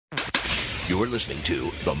You're listening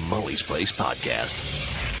to the Mully's Place Podcast.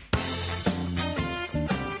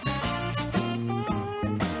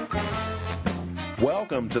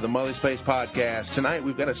 Welcome to the Mully's Place Podcast. Tonight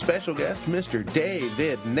we've got a special guest, Mr.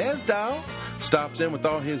 David Nesdahl. Stops in with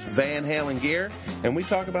all his Van Halen gear, and we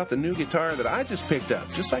talk about the new guitar that I just picked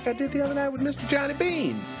up, just like I did the other night with Mr. Johnny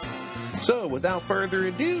Bean. So, without further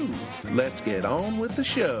ado, let's get on with the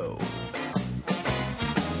show.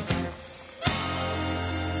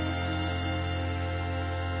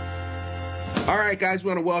 All right, guys, we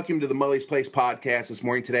want to welcome you to the Mully's Place Podcast this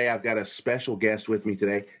morning. Today, I've got a special guest with me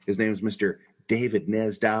today. His name is Mr. David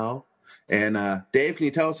Nesdahl. And Dave, can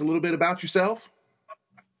you tell us a little bit about yourself?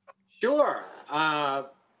 Sure. I'm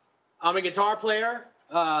a guitar player,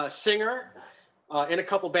 singer in a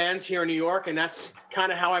couple bands here in New York, and that's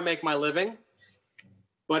kind of how I make my living.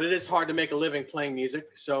 But it is hard to make a living playing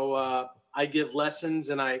music, so I give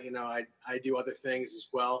lessons and I do other things as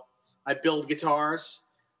well. I build guitars.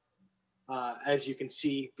 As you can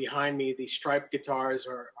see behind me, these striped guitars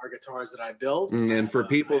are guitars that I build. And for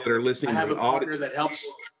people that are listening, I have to a the partner audio, that helps.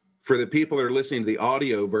 for the people that are listening to the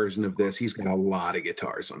audio version of this, he's got a lot of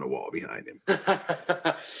guitars on the wall behind him.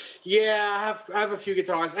 Yeah, I have a few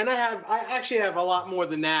guitars, and I actually have a lot more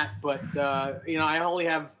than that. But I only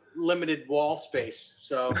have limited wall space,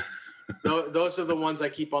 so those are the ones I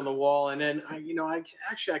keep on the wall. And then I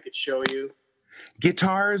could show you.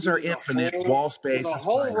 Guitars are infinite. Wall space. There's a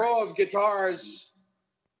whole row of guitars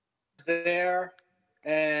there,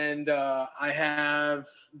 and I have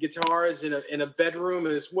guitars in a bedroom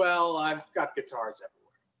as well. I've got guitars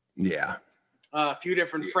everywhere. Yeah. A few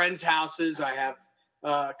different friends' houses. I have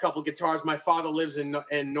a couple guitars. My father lives in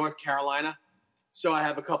North Carolina, so I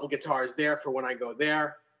have a couple guitars there for when I go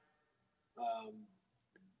there.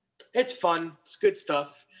 It's fun. It's good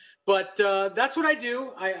stuff. But that's what I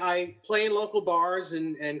do. I play in local bars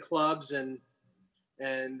and clubs, and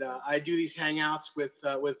I do these hangouts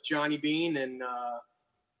with Johnny Bean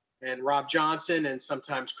and Rob Johnson, and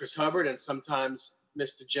sometimes Chris Hubbard, and sometimes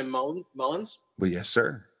Mr. Jim Mullins. Well, yes,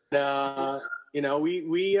 sir. We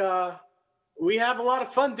have a lot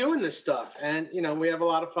of fun doing this stuff, and we have a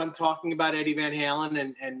lot of fun talking about Eddie Van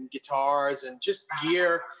Halen and guitars and just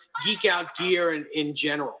gear, geek out gear in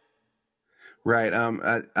general. Right.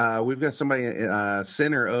 We've got somebody,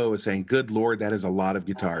 Sinner O is saying, good Lord, that is a lot of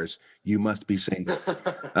guitars. You must be single.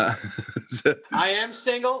 I am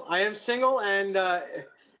single. And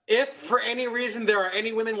if for any reason there are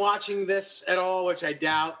any women watching this at all, which I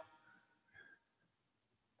doubt,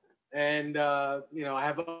 and, I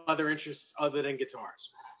have other interests other than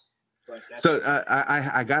guitars. But so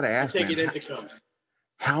I got to ask, take it as it comes.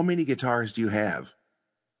 How many guitars do you have?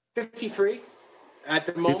 53. At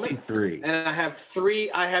the moment, 53. And I have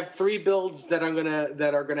three builds that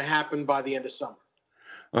are gonna happen by the end of summer.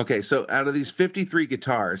 Okay, so out of these 53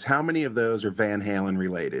 guitars, how many of those are Van Halen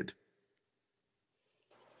related?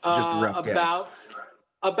 Just a rough guess.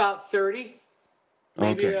 About 30.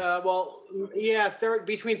 Maybe. Okay.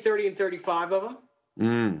 Between 30 and 35 of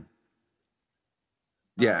them.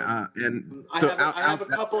 Yeah, and so I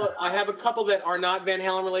have a couple that are not Van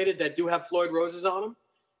Halen related that do have Floyd Roses on them.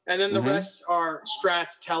 And then the rest are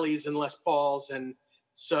Strats, Tellys, and Les Pauls, and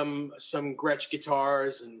some Gretsch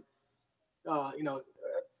guitars, and a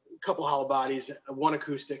couple hollow bodies, one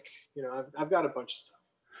acoustic. I've got a bunch of stuff.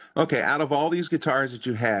 Okay, out of all these guitars that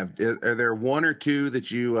you have, are there one or two that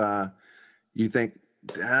you think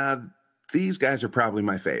these guys are probably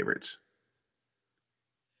my favorites?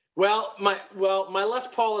 Well, my Les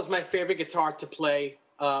Paul is my favorite guitar to play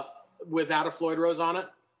without a Floyd Rose on it.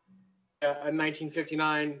 A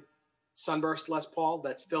 1959 Sunburst Les Paul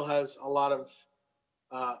that still has a lot of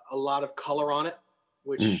color on it,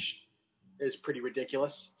 which is pretty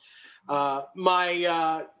ridiculous.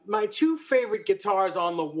 My two favorite guitars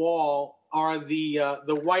on the wall are the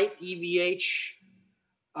white EVH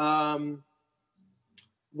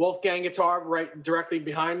Wolfgang guitar right directly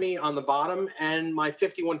behind me on the bottom, and my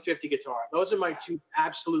 5150 guitar. Those are my two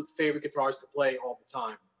absolute favorite guitars to play all the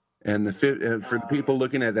time. And for the people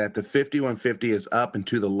looking at that, the 5150 is up and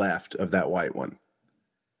to the left of that white one.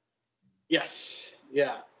 Yes,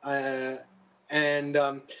 yeah, and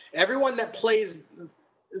everyone that play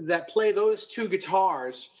those two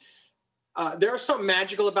guitars, there's something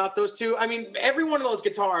magical about those two. I mean, every one of those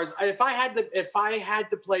guitars. If I had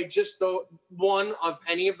to play just one of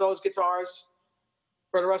any of those guitars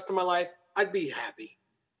for the rest of my life, I'd be happy.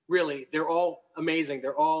 Really, they're all amazing.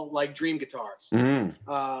 They're all like dream guitars, and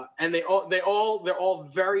they're all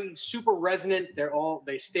very super resonant.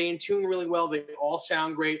 They stay in tune really well. They all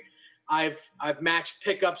sound great. I've matched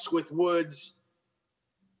pickups with woods,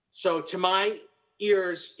 so to my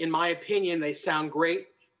ears, in my opinion, they sound great.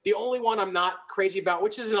 The only one I'm not crazy about,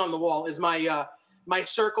 which isn't on the wall, is my my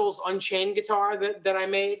Circles Unchained guitar that I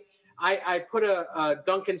made. I put a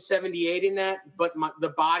Duncan 78 in that, but the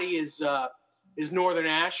body is Northern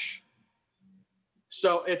Ash.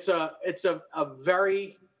 So it's a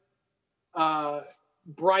very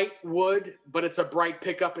bright wood, but it's a bright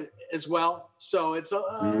pickup as well. So it's a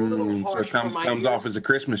little harsh so it for my comes ears. off as a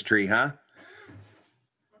Christmas tree, huh?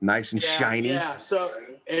 Nice and shiny. Yeah, so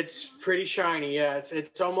it's pretty shiny. Yeah,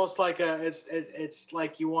 it's almost like it's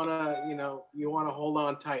like you wanna hold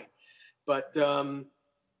on tight, but I'm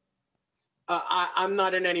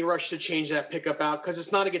not in any rush to change that pickup out because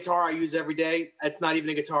it's not a guitar I use every day. It's not even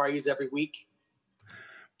a guitar I use every week.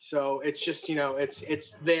 So it's just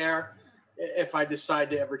it's there. If I decide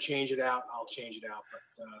to ever change it out, I'll change it out.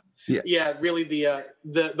 But yeah, really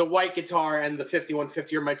the white guitar and the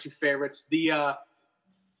 5150 are my two favorites. The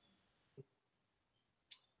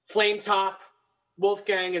Flame Top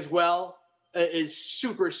Wolfgang as well is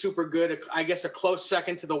super, super good. I guess a close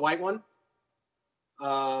second to the white one.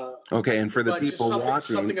 Okay, and for the people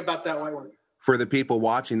watching, something about that white one. For the people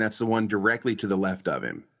watching, that's the one directly to the left of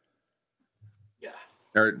him. Yeah.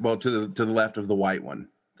 Or well, to the left of the white one,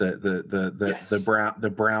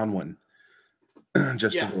 the brown one,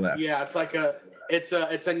 just to the left. Yeah,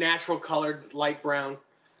 it's a natural colored light brown.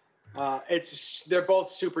 They're both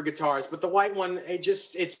super guitars, but the white one it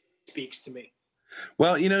speaks to me.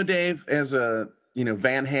 Well, Dave, as a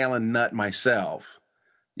Van Halen nut myself,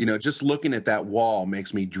 just looking at that wall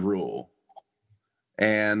makes me drool.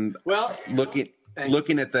 And looking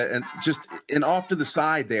at and off to the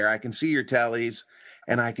side there, I can see your tellies,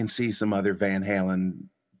 and I can see some other Van Halen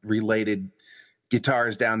related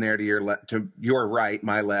guitars down there to your right,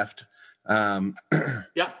 my left.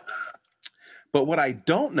 Yeah. But what I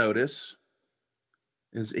don't notice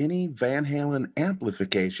is any Van Halen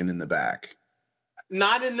amplification in the back.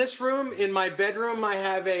 Not in this room. In my bedroom, I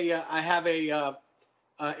have an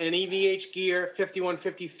EVH Gear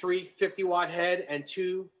 5153 50-watt head and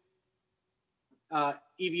two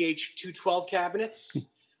EVH 212 cabinets.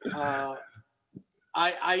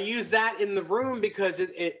 I use that in the room because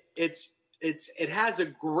it has a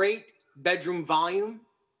great bedroom volume.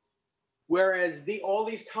 Whereas all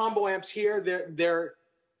these combo amps here, they're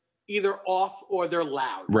either off or they're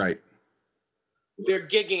loud. Right. They're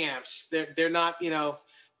gig amps. They're not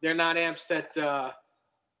they're not amps that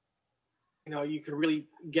you can really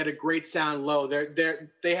get a great sound low.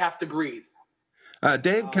 They have to breathe.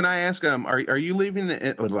 Dave, can I ask are you living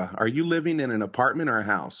in an apartment or a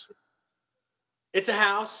house? It's a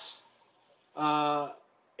house.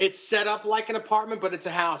 It's set up like an apartment, but it's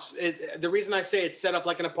a house. The reason I say it's set up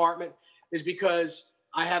like an apartment is because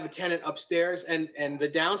I have a tenant upstairs, and the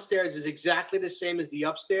downstairs is exactly the same as the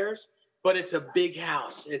upstairs, but it's a big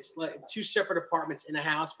house. It's like two separate apartments in a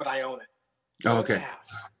house, but I own it. So okay. It's a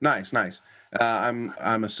house. Nice.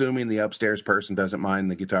 I'm assuming the upstairs person doesn't mind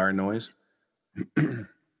the guitar noise.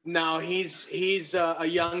 No, he's a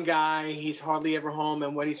young guy. He's hardly ever home,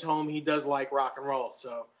 and when he's home, he does like rock and roll.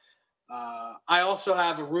 So I also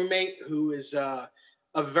have a roommate who is a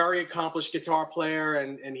very accomplished guitar player,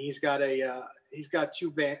 and he's got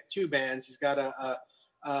two bands. He's got a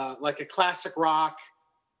classic rock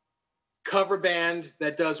cover band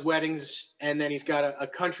that does weddings, and then he's got a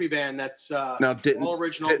country band that's all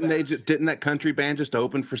original. Didn't that country band just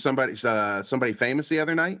open for somebody famous the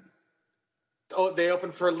other night? Oh, they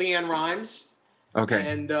opened for Leanne Rimes. Okay.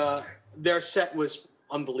 And their set was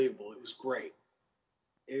unbelievable. It was great.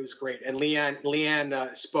 And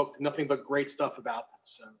Leanne spoke nothing but great stuff about them.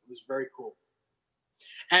 So it was very cool.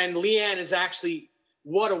 And Leanne is actually,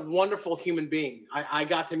 what a wonderful human being. I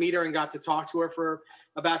got to meet her and got to talk to her for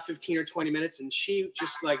about 15 or 20 minutes. And she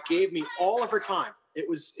just gave me all of her time. It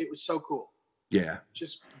was so cool. Yeah.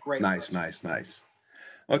 Just great. Nice.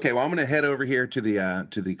 Okay, well, I'm going to head over here to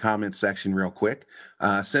the comments section real quick.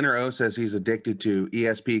 Center O says he's addicted to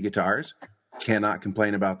ESP guitars. Cannot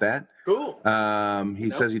complain about that. Cool. He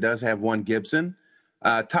says he does have one Gibson.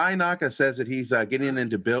 Ty Naka says that he's getting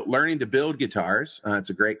into learning to build guitars.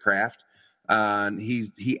 It's a great craft.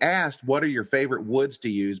 He asked, what are your favorite woods to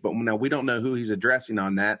use? But no, we don't know who he's addressing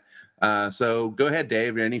on that. So go ahead,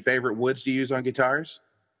 Dave. Any favorite woods to use on guitars?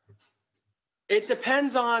 It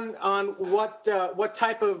depends on what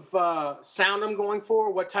type of sound I'm going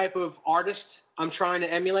for, what type of artist I'm trying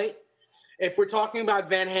to emulate. If we're talking about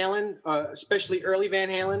Van Halen, especially early Van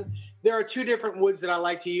Halen, there are two different woods that I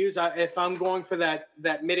like to use. If I'm going for that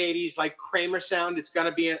mid-'80s like Kramer sound, it's going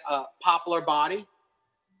to be a poplar body.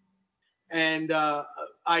 And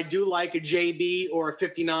I do like a JB or a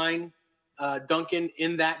 59 Duncan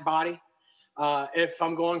in that body. If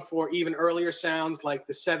I'm going for even earlier sounds like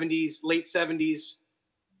the 70s, late 70s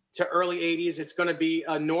to early 80s, it's going to be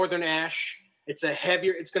a Northern Ash. It's going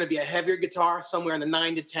to be a heavier guitar, somewhere in the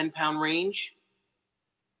 9 to 10 pound range.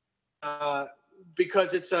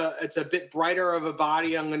 Because it's a bit brighter of a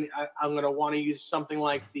body, I'm gonna want to use something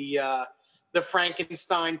like the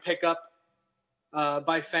Frankenstein pickup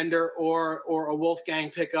by Fender or a Wolfgang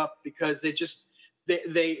pickup, because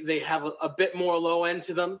they have a bit more low end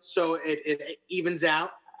to them, so it evens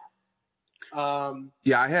out.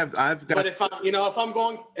 Yeah, I've got. But if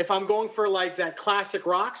I'm going for like that classic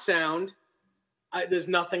rock sound, there's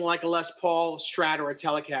nothing like a Les Paul Strat or a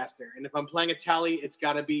Telecaster. And if I'm playing a Tele, it's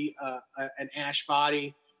got to be an Ash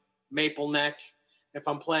body, maple neck. If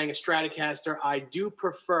I'm playing a Stratocaster, I do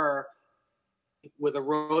prefer with a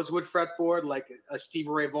rosewood fretboard, like a Stevie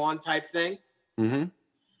Ray Vaughan type thing. Mm-hmm.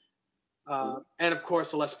 And of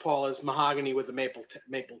course, the Les Paul is mahogany with a maple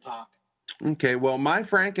top. Okay, well, my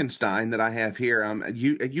Frankenstein that I have here,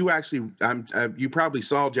 you probably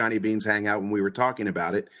saw Johnny Beans hang out when we were talking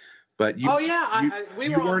about it, but you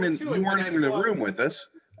weren't in the room with us.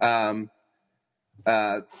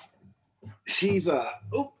 She's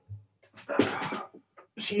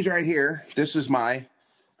right here. This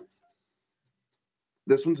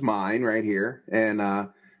one's mine right here, and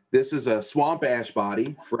this is a Swamp Ash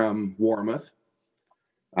body from Warmoth.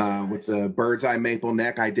 With the bird's eye maple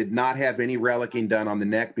neck. I did not have any relicking done on the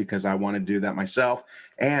neck because I wanted to do that myself,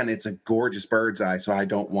 and it's a gorgeous bird's eye, so I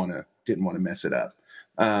didn't want to mess it up.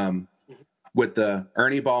 With the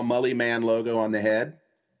Ernie Ball Mully Man logo on the head,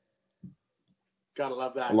 gotta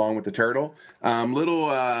love that, along with the turtle. I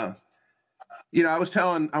was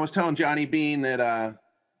telling Johnny Bean that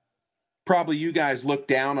probably you guys look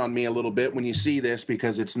down on me a little bit when you see this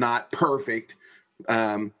because it's not perfect.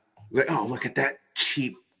 Like, oh, look at that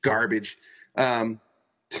cheap garbage. But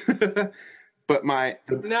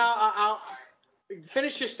I'll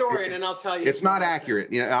finish your story and then I'll tell you. It's not accurate.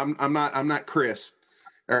 I'm not Chris,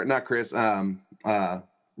 or not Chris,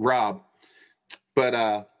 Rob.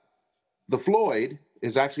 But the Floyd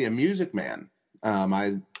is actually a Music Man.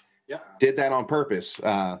 I did that on purpose.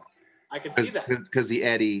 I can see that because the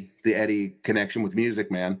Eddie connection with Music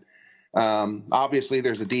Man. Obviously,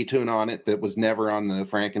 there's a detune on it that was never on the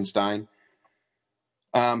Frankenstein.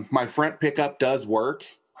 My front pickup does work.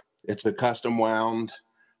 It's a custom wound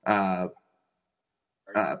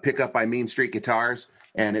pickup by Mean Street Guitars,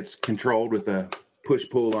 and it's controlled with a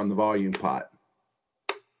push-pull on the volume pot.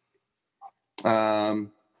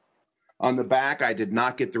 On the back, I did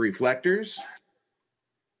not get the reflectors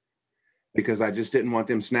because I just didn't want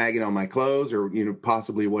them snagging on my clothes or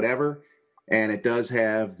possibly whatever. And it does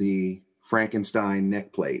have the Frankenstein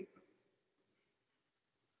neck plate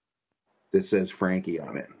that says Frankie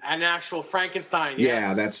on it. An actual Frankenstein. Yes.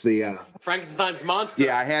 Yeah, that's the Frankenstein's monster.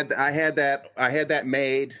 Yeah, I had that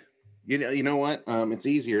made. You know what? It's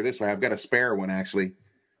easier this way. I've got a spare one actually.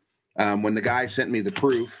 When the guy sent me the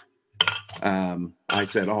proof, I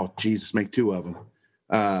said, "Oh, Jesus, make two of them."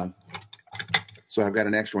 So I've got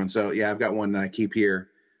an extra one. So yeah, I've got one that I keep here.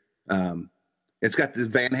 It's got the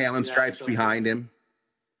Van Halen stripes behind him.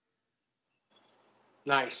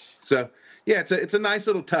 Nice. So yeah, it's a nice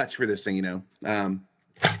little touch for this thing,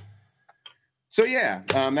 So yeah,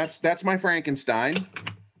 that's my Frankenstein,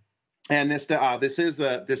 and this is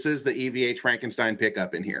the EVH Frankenstein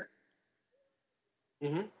pickup in here.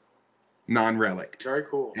 Mm-hmm. Non-relic. Very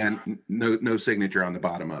cool. And no signature on the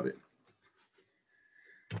bottom of it.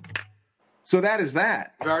 So that is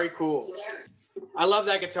that. Very cool. I love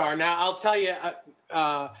that guitar. Now, I'll tell you,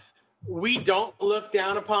 we don't look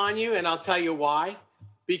down upon you, and I'll tell you why.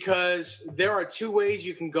 Because there are two ways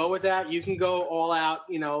you can go with that. You can go all out,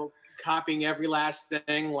 copying every last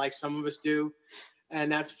thing like some of us do, and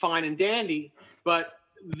that's fine and dandy. But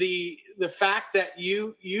the fact that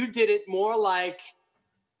you did it more like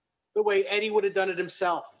the way Eddie would have done it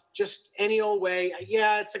himself, just any old way.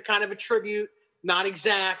 Yeah, it's a kind of a tribute, not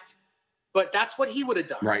exact, but that's what he would have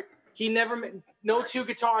done. Right. He no two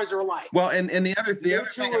guitars are alike. Well, and the other thing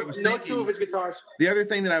no two of his guitars. The other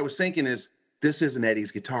thing that I was thinking is, this isn't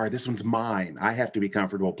Eddie's guitar. This one's mine. I have to be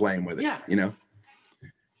comfortable playing with it. Yeah.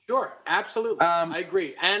 Sure, absolutely. I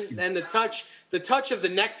agree. And the touch of the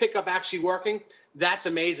neck pickup actually working, that's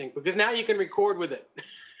amazing because now you can record with it.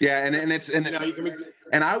 Yeah,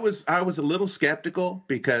 and I was a little skeptical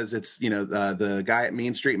because it's the guy at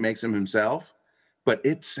Mean Street makes them himself, but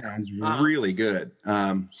it sounds really good.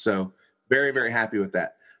 So very, very happy with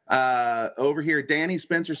that. Over here, Danny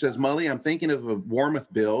Spencer says, Mully, I'm thinking of a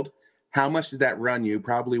Warmoth build. How much did that run you?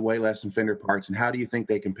 Probably way less than Fender parts. And how do you think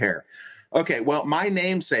they compare? Okay, well, my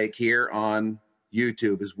namesake here on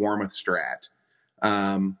YouTube is Warmoth Strat.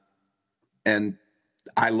 And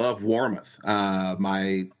I love Warmoth. I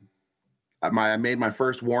made my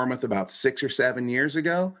first Warmoth about 6 or 7 years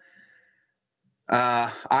ago.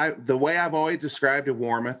 The way I've always described a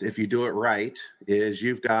Warmoth, if you do it right, is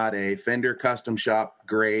you've got a Fender custom shop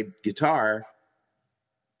grade guitar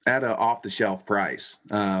at an off-the-shelf price.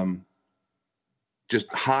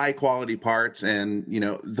 Just high quality parts, and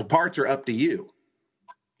the parts are up to you.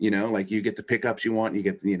 Like you get the pickups you want, you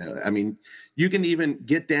get, you can even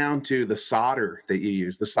get down to the solder that you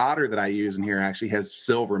use. The solder that I use in here actually has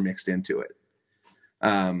silver mixed into it.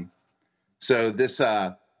 So this,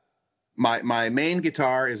 my main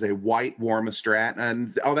guitar is a white Warmoth Strat.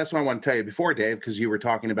 And that's what I want to tell you before, Dave, because you were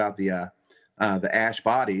talking about the ash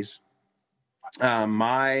bodies.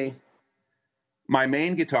 My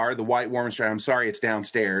main guitar, the white Warmoth Strat, I'm sorry, it's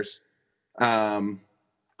downstairs. I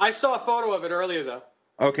saw a photo of it earlier, though.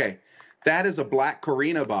 Okay, that is a black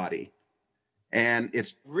Corina body, and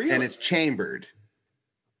it's chambered.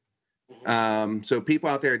 Mm-hmm. So people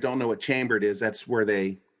out there don't know what chambered is. That's where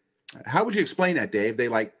how would you explain that, Dave? They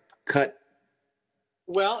like cut.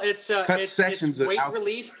 Well, it's sections it's weight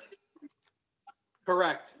relief.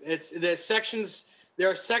 Correct. There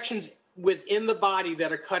are sections within the body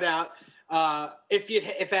that are cut out. If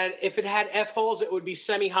it had F holes, it would be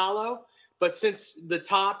semi-hollow. But since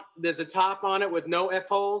there's a top on it with no F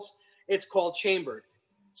holes, it's called chambered.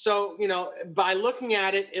 So, by looking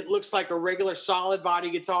at it, it looks like a regular solid body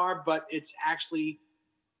guitar, but it's actually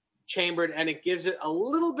chambered, and it gives it a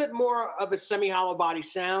little bit more of a semi-hollow body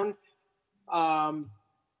sound.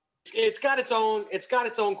 It's got its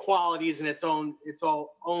own qualities and its own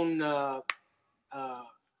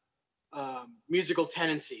musical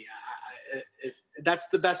tendency. If that's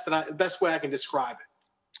the best way I can describe it.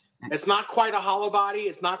 It's not quite a hollow body.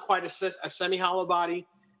 It's not quite a semi-hollow body.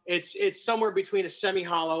 It's somewhere between a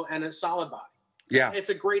semi-hollow and a solid body. Yeah.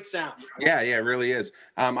 It's a great sound. Yeah, it really is.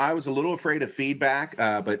 I was a little afraid of feedback,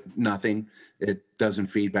 but nothing. It doesn't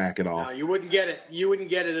feedback at all. No, you wouldn't get it. You wouldn't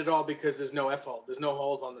get it at all because there's no F hole. There's no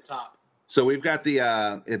holes on the top. So we've got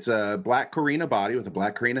it's a black Corina body with a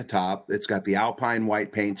black Corina top. It's got the Alpine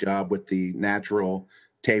white paint job with the natural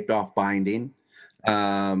taped off binding.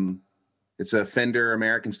 It's a Fender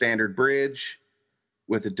American Standard bridge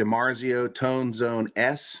with a DiMarzio Tone Zone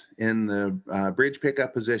S in the bridge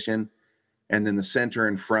pickup position. And then the center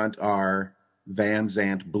and front are Van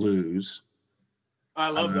Zandt Blues. I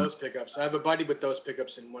love those pickups. I have a buddy with those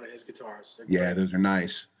pickups in one of his guitars. Yeah, those are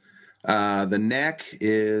nice. The neck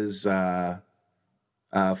is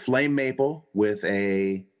flame maple with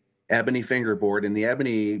a ebony fingerboard, and the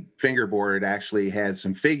ebony fingerboard actually has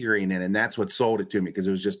some figurine in it, and that's what sold it to me, because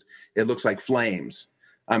it looks like flames.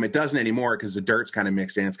 It doesn't anymore because the dirt's kind of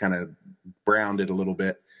mixed in. It's kind of browned it a little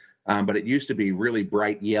bit. But it used to be really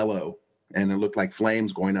bright yellow, and it looked like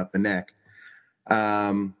flames going up the neck.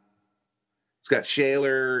 It's got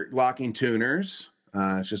Shaler locking tuners.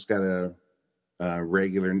 It's just got a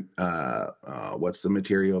regular, what's the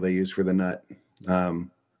material they use for the nut?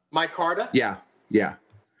 Micarta? Yeah.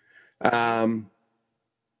 And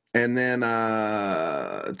then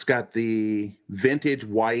it's got the vintage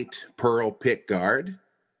white pearl pick guard.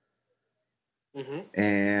 Mm-hmm.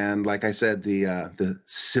 And like I said, the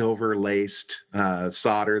silver laced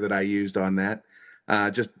solder that I used on that,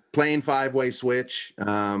 just plain 5-way switch.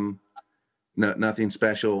 Nothing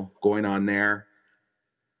special going on there.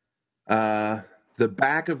 The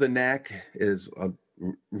back of the neck is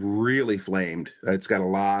really flamed. It's got a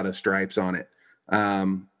lot of stripes on it.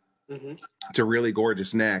 Mm-hmm. It's a really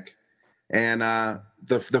gorgeous neck. And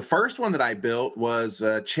the first one that I built was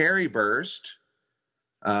Cherry Burst.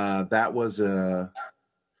 That was I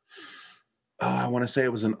want to say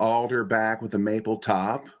it was an alder back with a maple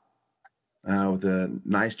top, with a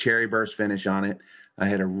nice Cherry Burst finish on it. It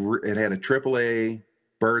had a AAA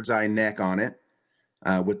bird's eye neck on it,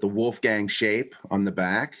 with the Wolfgang shape on the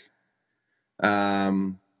back.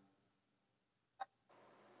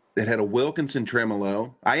 It had a Wilkinson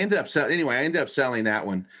tremolo. I ended up selling that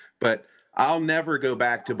one, but I'll never go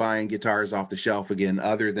back to buying guitars off the shelf again,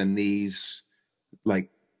 other than these, like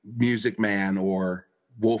Music Man or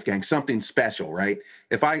Wolfgang, something special, right?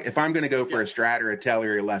 If I'm going to go for a Strat or a Tele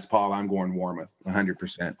or a Les Paul, I'm going Warmoth,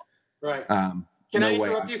 100%. Right. Can I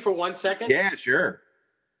interrupt you for 1 second? Yeah, sure.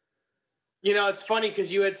 It's funny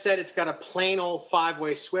because you had said it's got a plain old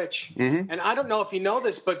 5-way switch. Mm-hmm. And I don't know if you know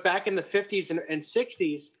this, but back in the 50s and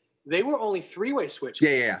 60s, they were only 3-way switches.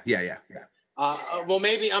 Yeah. Well,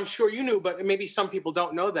 maybe I'm sure you knew, but maybe some people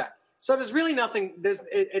don't know that. So there's really nothing.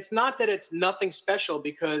 It's not that it's nothing special,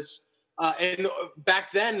 because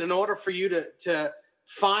back then, in order for you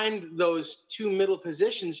find those two middle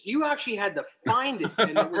positions. You actually had to find it,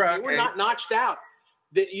 and they were not notched out.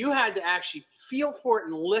 That you had to actually feel for it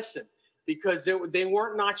and listen, because they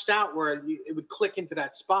weren't notched out where it would click into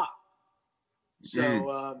that spot.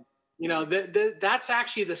 So that's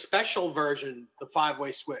actually the special version, the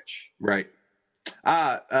 5-way switch. Right.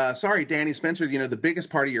 Sorry, Danny Spencer. The biggest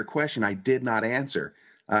part of your question I did not answer.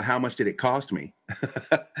 How much did it cost me?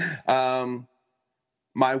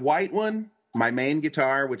 My white one, my main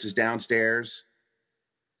guitar, which is downstairs,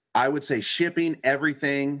 I would say shipping,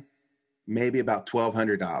 everything, maybe about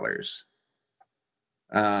 $1,200.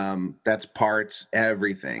 That's parts,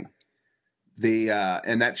 everything.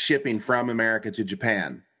 And that's shipping from America to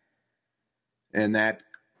Japan. And that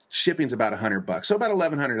shipping's about $100, so about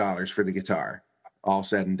 $1,100 for the guitar, all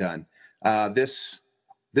said and done. This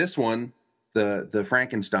one, the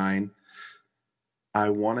Frankenstein, I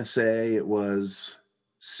want to say it was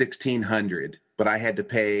 $1,600, but I had to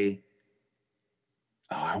pay.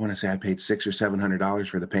 I want to say I paid $600 or $700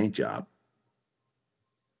 for the paint job.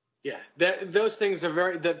 Yeah, those things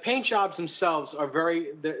are the paint jobs themselves are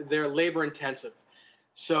they're labor intensive.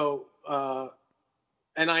 So,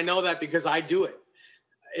 and I know that because I do it.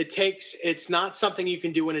 It's not something you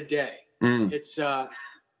can do in a day. It's on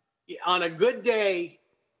a good day,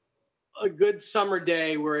 a good summer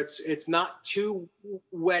day where it's not too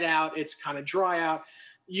wet out, it's kind of dry out.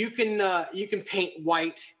 You can paint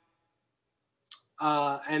white,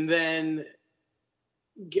 and then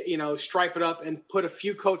stripe it up and put a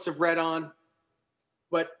few coats of red on.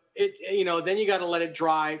 But then you got to let it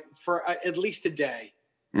dry for at least a day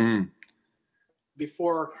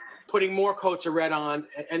before putting more coats of red on.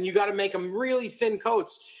 And you got to make them really thin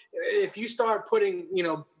coats. If you start putting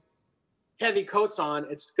heavy coats on,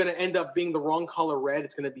 it's going to end up being the wrong color red.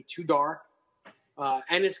 It's going to be too dark,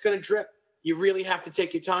 and it's going to drip. You really have to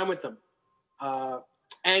take your time with them.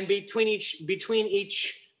 And between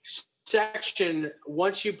each section,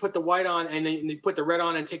 once you put the white on and then you put the red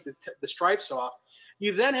on and take the stripes off,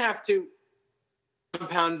 you then have to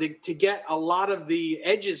compound to get a lot of the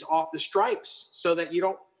edges off the stripes, so that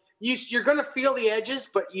you're going to feel the edges,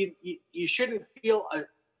 but you shouldn't feel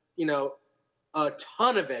a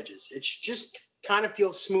ton of edges. It's just kind of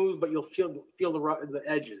feels smooth, but you'll feel the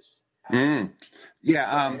edges. Yeah.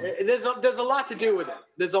 There's a lot to do with it.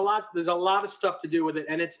 There's a lot of stuff to do with it,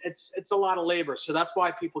 and it's a lot of labor. So that's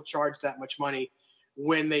why people charge that much money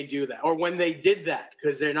when they do that, or when they did that,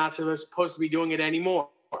 because they're not supposed to be doing it anymore.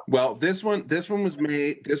 Well, this one was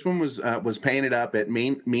made. This one was painted up at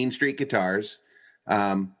Mean Street Guitars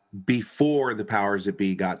before the powers that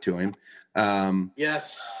be got to him.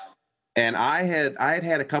 Yes. And I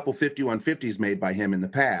had a couple 5150s made by him in the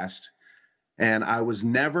past, and I was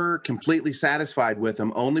never completely satisfied with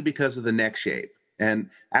them, only because of the neck shape. And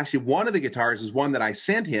actually, one of the guitars is one that I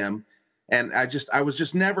sent him, and I was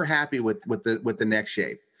just never happy with the neck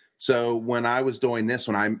shape. So when I was doing this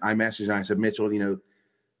one, I messaged and I said, Mitchell,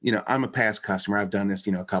 I'm a past customer. I've done this,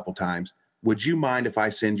 a couple times. Would you mind if I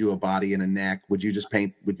send you a body and a neck? Would you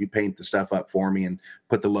paint the stuff up for me and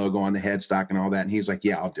put the logo on the headstock and all that? And he's like,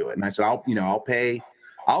 yeah, I'll do it. And I said, I'll pay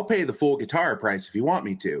the full guitar price if you want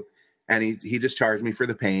me to. And he just charged me for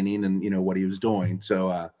the painting and, what he was doing.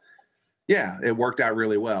 So, yeah, it worked out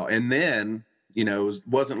really well. And then, it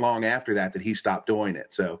wasn't long after that he stopped doing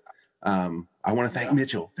it. So, I want to thank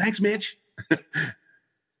Mitchell. Thanks, Mitch.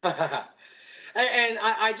 And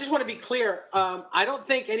I just want to be clear. I don't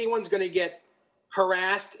think anyone's going to get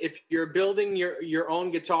harassed if you're building your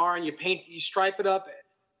own guitar and you stripe it up. As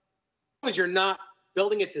long as you're not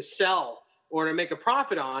building it to sell or to make a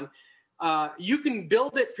profit on, you can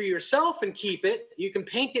build it for yourself and keep it. You can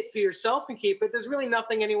paint it for yourself and keep it. There's really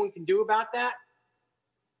nothing anyone can do about that.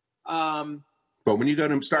 But when you go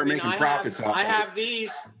to start making profits off I have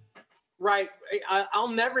these, right. I'll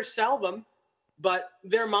never sell them, but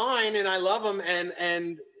they're mine and I love them.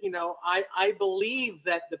 And I believe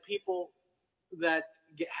that the people that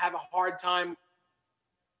have a hard time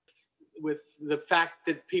with the fact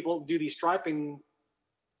that people do these striping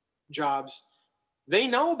jobs, they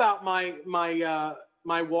know about my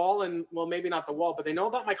wall, and well, maybe not the wall, but they know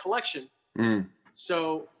about my collection.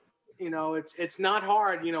 So, it's not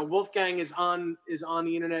hard. Wolfgang is on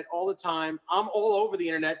the internet all the time. I'm all over the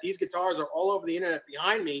internet. These guitars are all over the internet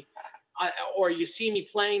behind me. Or you see me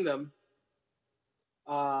playing them.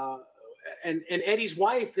 And Eddie's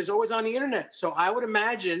wife is always on the internet. So I would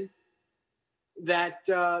imagine that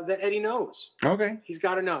Eddie knows. Okay. He's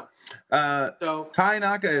got to know. So Ty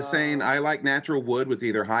Naka is saying, I like natural wood with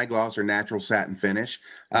either high gloss or natural satin finish.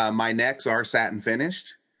 My necks are satin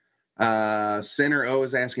finished. Center O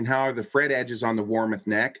is asking, how are the fret edges on the Warmoth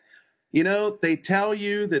neck? You know, they tell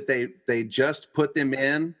you that they just put them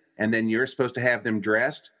in and then you're supposed to have them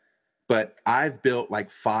dressed. But I've built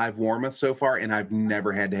like 5 Warmoths so far, and I've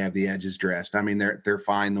never had to have the edges dressed. I mean, they're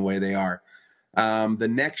fine the way they are. The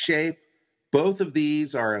neck shape, both of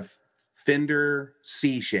these are a Fender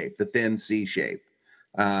C shape, the thin C shape.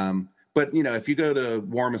 But you know, if you go to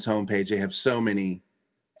Warmoth's homepage, they have so many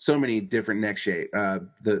different neck shape,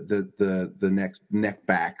 the neck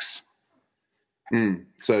backs.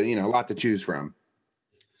 So you know, a lot to choose from.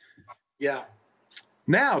 Yeah.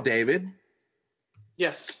 Now, David.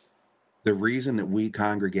 Yes. The reason that we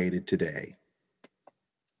congregated today.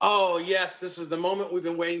 Oh, yes, this is the moment we've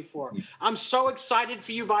been waiting for. I'm so excited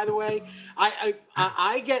for you, by the way.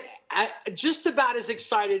 I get just about as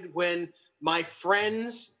excited when my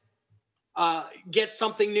friends get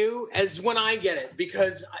something new as when I get it,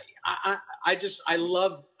 because I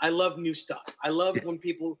love new stuff. I love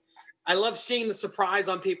seeing the surprise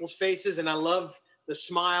on people's faces, and I love the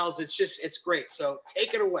smiles. It's great. So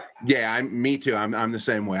take it away. Yeah, me too. I'm the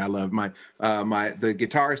same way. I love the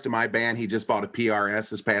guitarist in my band. He just bought a PRS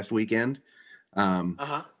this past weekend.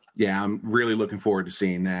 Yeah, I'm really looking forward to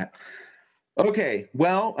seeing that. Okay,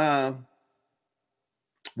 well,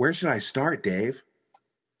 where should I start, Dave?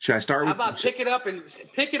 Should I start? How about pick it up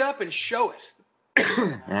and show it?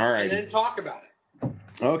 All right, and then talk about it.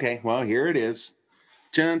 Okay, well, here it is.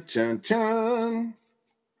 Chun chun chun.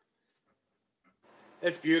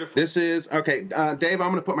 It's beautiful. This is okay, Dave. I'm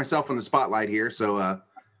going to put myself on the spotlight here, so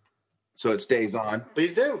it stays on.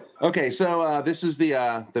 Please do. Okay, so this is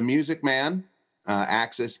the Music Man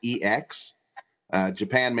Axis EX,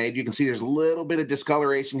 Japan made. You can see there's a little bit of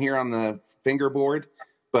discoloration here on the fingerboard,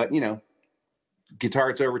 but you know, guitar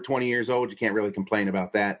it's over 20 years old. You can't really complain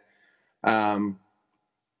about that. The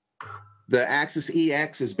Axis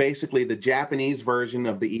EX is basically the Japanese version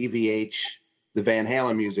of the EVH, the Van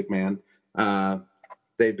Halen Music Man.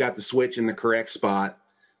 They've got the switch in the correct spot.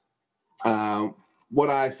 What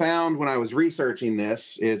I found when I was researching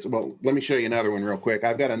this is, well, let me show you another one real quick.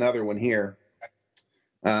 I've got another one here.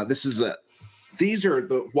 These are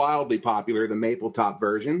the wildly popular, the maple top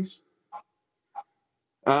versions.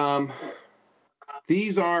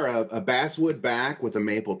 These are a basswood back with a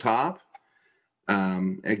maple top.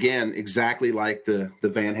 Again, exactly like the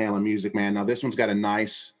Van Halen Music Man. Now this one's got a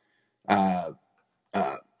nice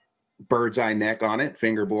bird's eye neck on it,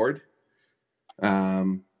 fingerboard.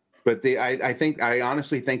 But I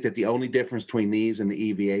honestly think that the only difference between these and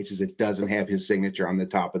the EVH is it doesn't have his signature on the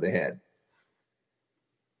top of the head.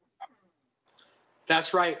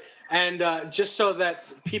 That's right. And just so that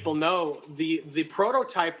people know, the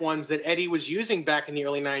prototype ones that Eddie was using back in the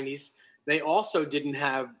early 90s, they also didn't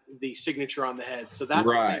have the signature on the head. So that's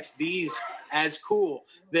what makes these as cool.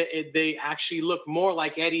 They actually look more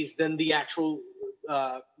like Eddie's than the actual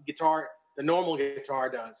guitar, the normal guitar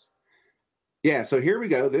does. Yeah, so here we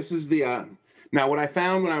go. This is the now what I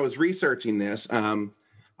found when I was researching this,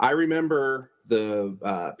 I remember the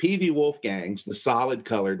PV Wolfgangs, the solid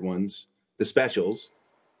colored ones, the specials,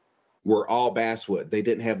 were all basswood. They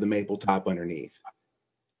didn't have the maple top underneath.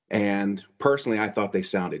 And personally, I thought they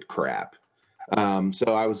sounded crap.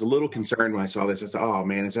 So I was a little concerned when I saw this. I said, oh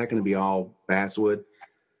man, is that going to be all basswood?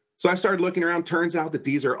 So I started looking around. Turns out that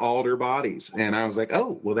these are alder bodies. And I was like,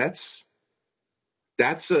 oh, well, that's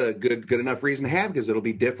a good enough reason to have, because it'll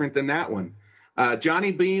be different than that one.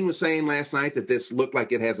 Johnny Bean was saying last night that this looked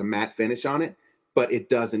like it has a matte finish on it, but it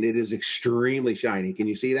doesn't. It is extremely shiny. Can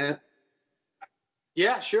you see that?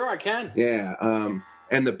 Yeah, sure, I can. Yeah.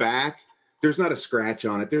 And the back, there's not a scratch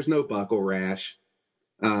on it. There's no buckle rash.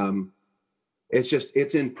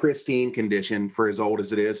 It's in pristine condition for as old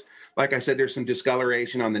as it is. Like I said, there's some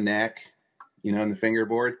discoloration on the neck, you know, in the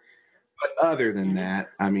fingerboard. But other than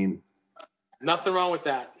that, I mean, nothing wrong with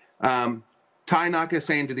that. Ty Naka is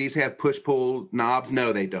saying, do these have push-pull knobs?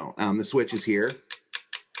 No, they don't. The switch is here.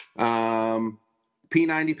 P90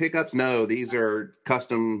 pickups? No, these are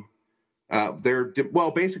custom. They're,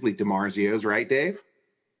 basically DiMarzios, right, Dave?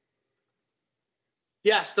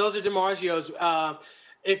 Yes, those are DiMarzios.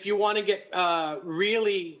 If you want to get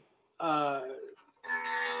really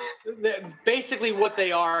basically what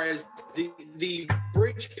they are is the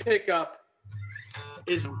bridge pickup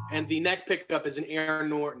is, and the neck pickup is an Aaron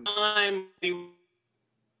Norton. We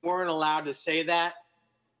weren't allowed to say that,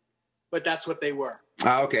 but that's what they were.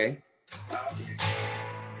 Okay.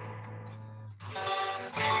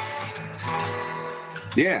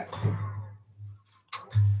 Yeah.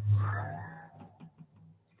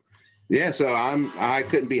 Yeah, so I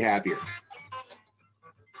couldn't be happier.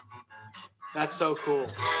 That's so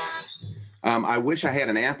cool. I wish I had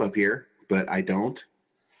an amp up here, but I don't.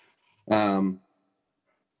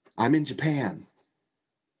 I'm in Japan.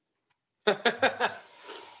 And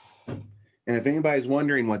if anybody's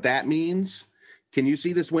wondering what that means, can you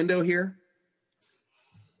see this window here?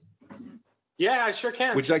 Yeah, I sure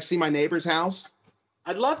can. Would you like to see my neighbor's house?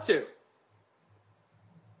 I'd love to.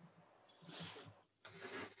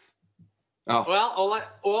 Oh, Well,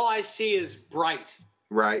 all I see is bright.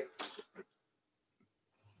 right.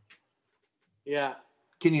 Yeah.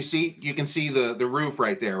 Can you see? You can see the roof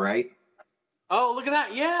right there, right? Oh, look at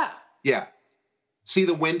that. Yeah. Yeah. See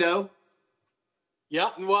the window?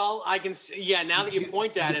 Yep. Well, I can see. Yeah. Now that you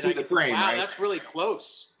point at it, see I the can frame, see. Wow, right? that's really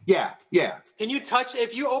close. Yeah, yeah. Can you touch?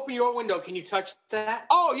 If you open your window, can you touch that?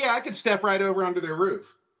 Oh, yeah, I could step right over under their roof.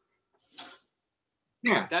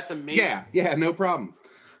 Yeah. That's amazing. Yeah, no problem.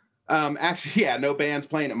 Actually, yeah, no band's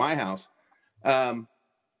playing at my house. I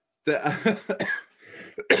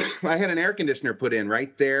had an air conditioner put in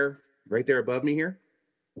right there above me here.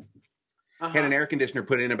 Had an air conditioner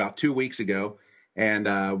put in about 2 weeks ago,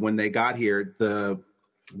 and when they got here, the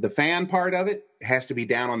fan part of it has to be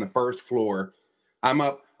down on the first floor. I'm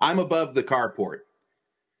above the carport.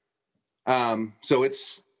 So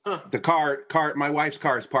it's the car. My wife's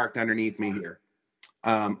car is parked underneath me here.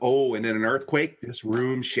 And in an earthquake, this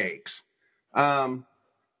room shakes. Oh,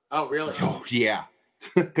 really? Oh, yeah.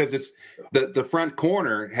 Because it's the front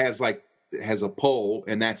corner has a pole,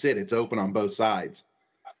 and that's it. It's open on both sides.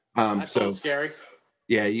 That's so scary.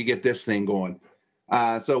 Yeah, you get this thing going.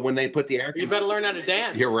 So when they put the air, you better learn how to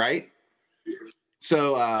dance. You're right.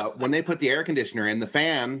 So when they put the air conditioner in, the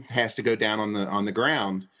fan has to go down on the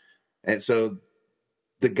ground, and so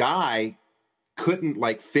the guy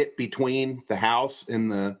couldn't fit between the house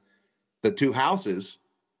and the two houses,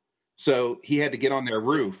 so he had to get on their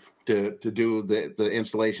roof to do the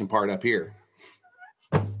installation part up here.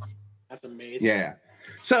 That's amazing. Yeah.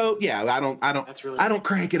 So yeah, I don't That's really I don't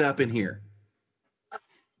crank it up in here.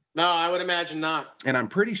 No, I would imagine not. And I'm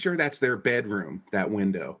pretty sure that's their bedroom, that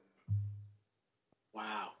window.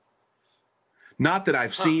 Wow. Not that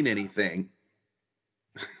I've seen anything.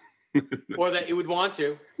 Or that you would want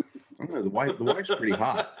to. I don't know, the wife's pretty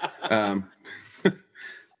hot.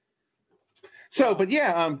 But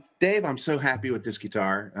yeah, Dave, I'm so happy with this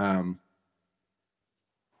guitar.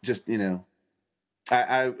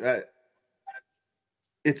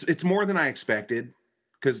 It's more than I expected,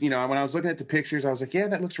 because when I was looking at the pictures, I was like, yeah,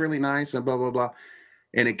 that looks really nice, and blah blah blah.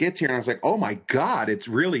 And it gets here, and I was like, oh my god, it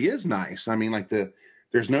really is nice. I mean,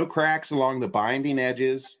 there's no cracks along the binding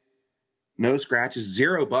edges, no scratches,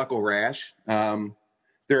 zero buckle rash.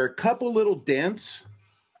 There are a couple little dents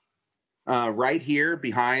right here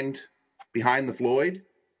behind the Floyd.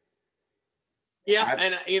 Yeah,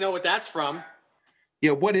 and you know what that's from?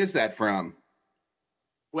 Yeah, what is that from?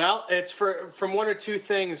 Well, it's from one or two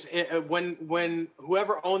things. When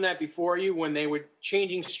whoever owned that before you, when they were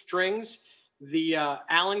changing strings, the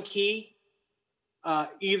Allen key,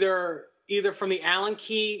 either from the Allen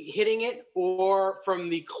key hitting it or from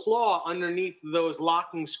the claw underneath those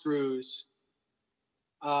locking screws.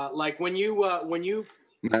 Like when you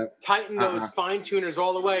tighten those fine tuners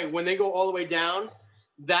all the way, when they go all the way down,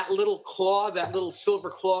 that little claw, that little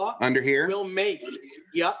silver claw under here will make,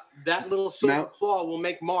 that little silver claw will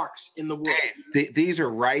make marks in the wood. These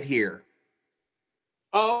are right here.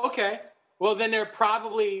 Oh, okay. Well, then they're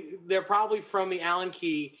probably from the Allen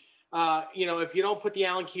key. If you don't put the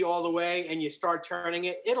Allen key all the way and you start turning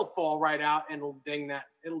it, it'll fall right out and it'll ding the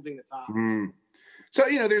top. Mm. So,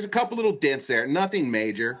 there's a couple little dents there, nothing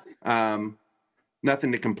major,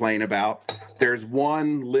 nothing to complain about. There's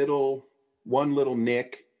one little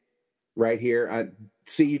nick right here.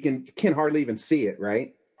 See, you can hardly even see it,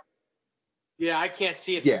 right? Yeah, I can't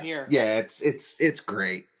see it from here. Yeah, it's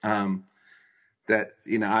great. I'm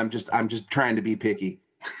just trying to be picky.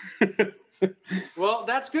 Well,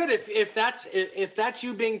 that's good. If that's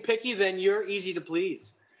you being picky, then you're easy to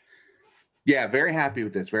please. Yeah, very happy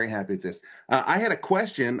with this. Very happy with this. I had a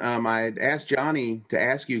question. I had asked Johnny to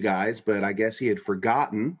ask you guys, but I guess he had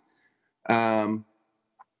forgotten. Do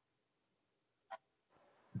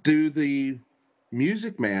the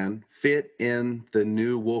Music Man fit in the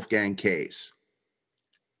new Wolfgang case?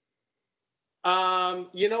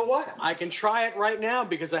 You know what? I can try it right now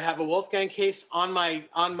because I have a Wolfgang case on my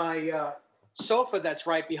sofa that's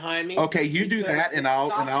right behind me. Okay, you do that, and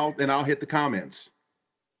I'll hit the comments.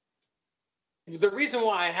 The reason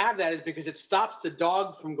why I have that is because it stops the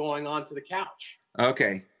dog from going onto the couch.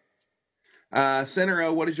 Okay. Senator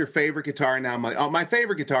O, what is your favorite guitar now? My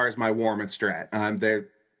favorite guitar is my Warmoth Strat.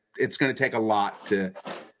 It's going to take a lot to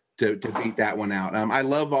beat that one out. I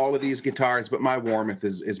love all of these guitars, but my Warmoth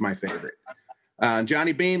is my favorite.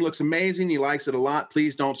 Johnny Bean looks amazing. He likes it a lot.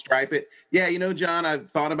 Please don't stripe it. Yeah, John, I've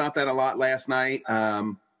thought about that a lot last night.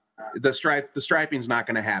 The striping's not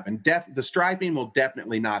going to happen. The striping will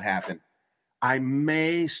definitely not happen. I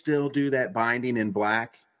may still do that binding in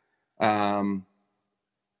black, but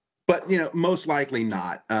most likely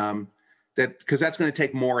not. Because that's going to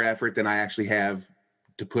take more effort than I actually have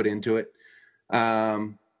to put into it.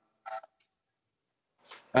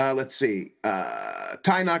 Let's see.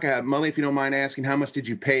 Ty Naka, Mully, if you don't mind asking, how much did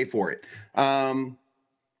you pay for it?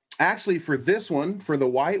 Actually, for this one, for the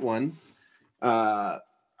white one, I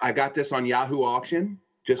got this on Yahoo Auction.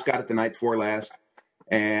 Just got it the night before last.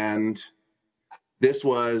 And this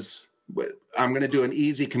was, I'm going to do an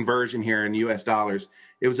easy conversion here in US dollars.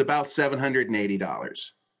 It was about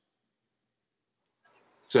 $780.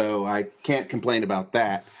 So I can't complain about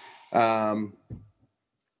that.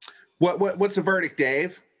 What's the verdict,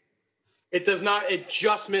 Dave? It does not. It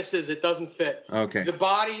just misses. It doesn't fit. Okay. The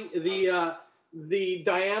body, the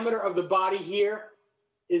diameter of the body here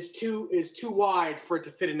is too wide for it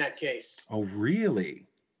to fit in that case. Oh, really?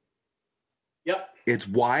 Yep. It's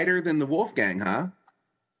wider than the Wolfgang, huh?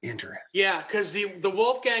 Interesting. Yeah, because the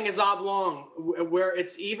Wolfgang is oblong, where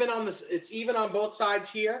it's even on both sides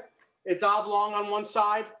here. It's oblong on one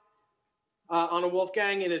side. On a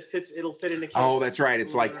Wolfgang, and it'll fit in the case. Oh, that's right.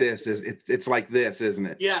 It's like this. It's like this, isn't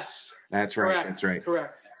it? Yes. That's right. Correct. That's right.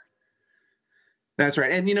 Correct. That's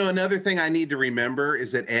right. And another thing I need to remember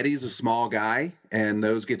is that Eddie's a small guy, and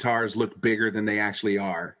those guitars look bigger than they actually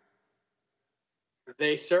are.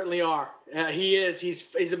 They certainly are. He is.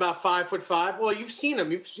 He's about 5'5". Well, you've seen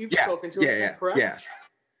him. You've spoken to him. Yeah. Correct. Yeah.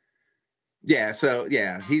 Yeah. So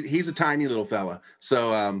he's a tiny little fella.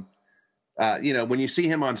 So when you see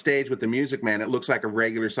him on stage with the Music Man, it looks like a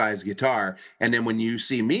regular sized guitar. And then when you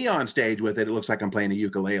see me on stage with it, it looks like I'm playing a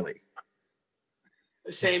ukulele.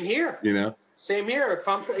 Same here. Same here. If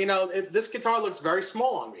I'm, this guitar looks very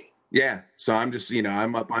small on me. Yeah. So I'm just,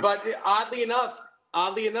 I'm up on. But oddly enough,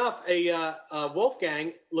 a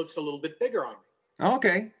Wolfgang looks a little bit bigger on me.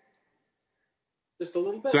 Okay. Just a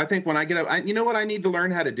little bit. So I think when I get up, you know what I need to learn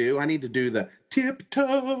how to do? I need to do the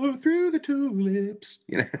tiptoe through the tulips.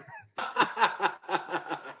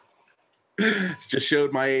 Just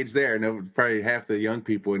showed my age there. No, probably half the young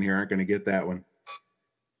people in here aren't going to get that one.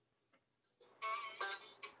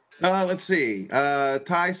 Let's see.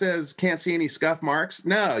 Ty says can't see any scuff marks.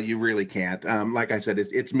 No, you really can't. Like I said,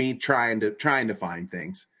 it's me trying to find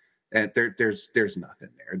things, and there's nothing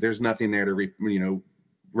there. There's nothing there to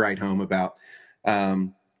write home about.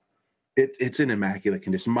 It's in immaculate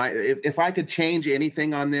condition. If I could change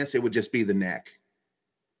anything on this, it would just be the neck.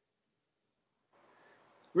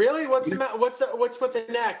 Really? What's with the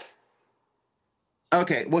neck?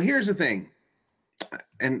 Okay, well here's the thing.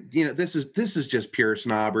 And this is just pure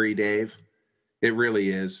snobbery, Dave. It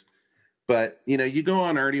really is. But you go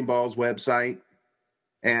on Ernie Ball's website,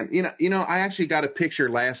 and I actually got a picture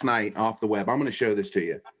last night off the web. I'm going to show this to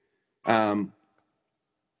you.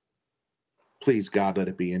 Please, God, let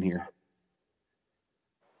it be in here.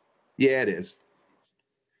 Yeah, it is.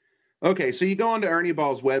 Okay, so you go onto Ernie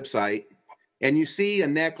Ball's website, and you see a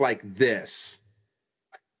neck like this.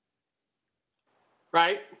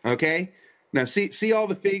 Right. Okay. Now see all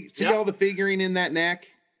the all the figuring in that neck?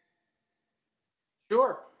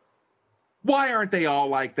 Sure. Why aren't they all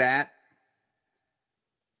like that?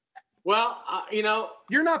 Well,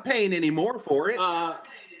 you're not paying any more for it. Well,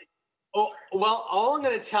 all I'm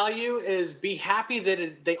going to tell you is be happy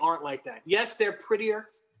that they aren't like that. Yes, they're prettier.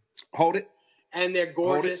 Hold it. And they're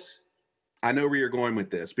gorgeous. I know where you're going with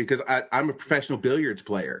this because I'm a professional billiards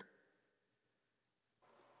player.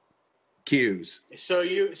 Cues. So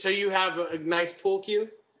you have a nice pool cue?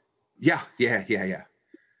 Yeah.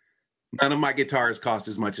 None of my guitars cost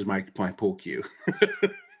as much as my pool cue.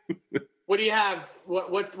 What do you have?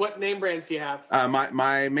 What name brands do you have?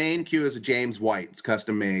 My main cue is a James White. It's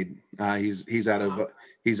custom made. He's out of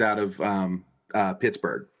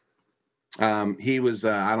Pittsburgh. He was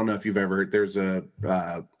I don't know if you've ever heard. There's a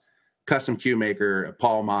custom cue maker,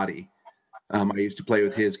 Paul Motti. I used to play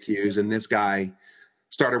with his cues, and this guy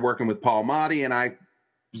started working with Paul Motti, and I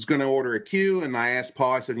was going to order a cue, and I asked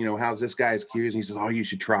Paul, I said, how's this guy's cues? And he says, oh, you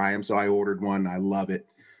should try them. So I ordered one. I love it.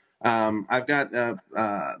 I've got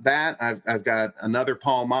that. I've got another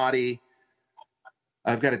Paul Motti.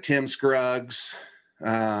 I've got a Tim Scruggs.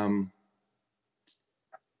 Yeah,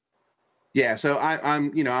 so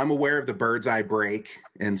I'm aware of the bird's eye break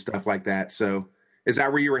and stuff like that. So is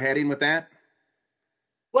that where you were heading with that?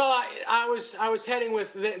 Well, I was heading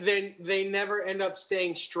with they never end up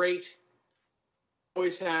staying straight.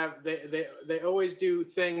 They always do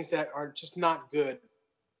things that are just not good.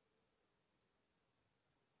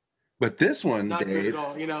 But this one, Not good Dave,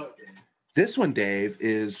 at all. this one, Dave,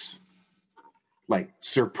 is like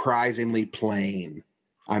surprisingly plain.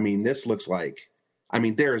 I mean, this looks like,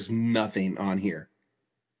 there is nothing on here.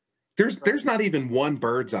 There's not even one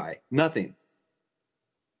bird's eye. Nothing.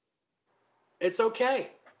 It's okay.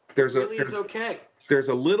 There's It's okay. There's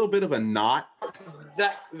a little bit of a knot.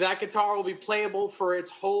 That guitar will be playable for its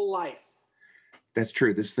whole life. That's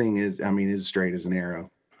true. This thing is straight as an arrow.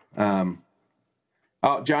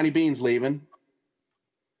 Oh, Johnny Bean's leaving.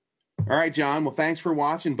 All right, John. Well, thanks for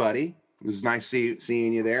watching, buddy. It was nice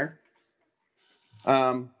seeing you there.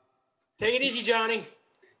 Take it easy, Johnny.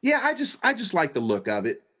 Yeah, I just like the look of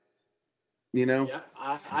it. Yeah,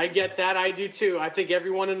 I get that. I do too. I think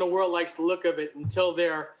everyone in the world likes the look of it until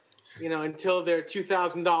their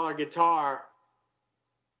 $2,000 guitar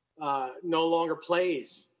no longer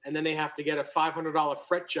plays, and then they have to get a $500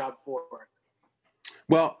 fret job for it.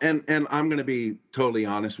 Well, and I'm going to be totally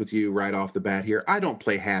honest with you right off the bat here. I don't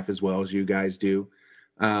play half as well as you guys do.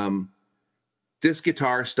 This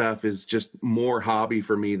guitar stuff is just more hobby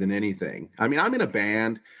for me than anything. I'm in a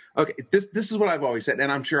band. Okay, this is what I've always said,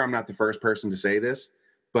 and I'm sure I'm not the first person to say this,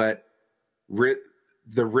 but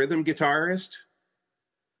the rhythm guitarist,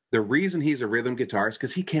 the reason he's a rhythm guitarist,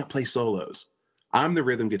 because he can't play solos. I'm the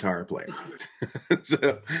rhythm guitar player.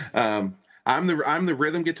 So I'm the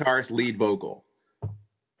rhythm guitarist lead vocal.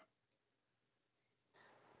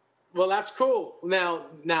 Well, that's cool. Now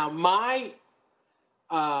my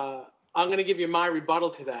I'm going to give you my rebuttal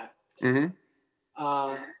to that.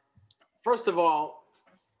 Mm-hmm. First of all,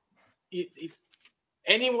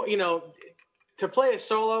 anyone, to play a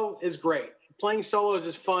solo is great. Playing solos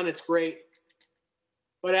is fun. It's great.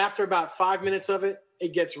 But after about 5 minutes of it,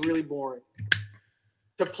 it gets really boring.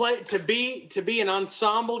 To be an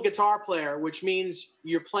ensemble guitar player, which means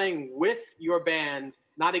you're playing with your band,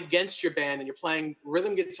 not against your band, and you're playing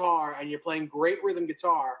rhythm guitar and you're playing great rhythm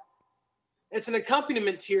guitar. It's an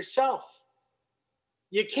accompaniment to yourself.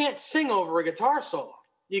 You can't sing over a guitar solo.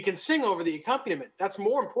 You can sing over the accompaniment. That's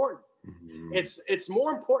more important. Mm-hmm. It's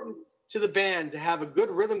more important to the band to have a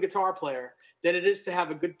good rhythm guitar player than it is to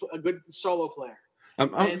have a good solo player.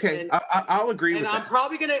 Okay, I'll agree with that. And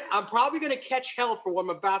I'm probably gonna catch hell for what I'm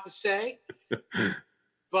about to say,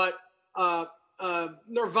 but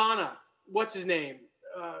Nirvana, what's his name?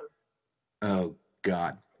 Oh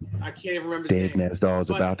God, I can't even remember. Dave Nesdahl is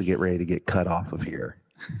about to get ready to get cut off of here.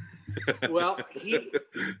 Well,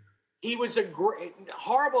 he was a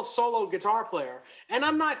horrible solo guitar player, and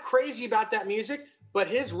I'm not crazy about that music, but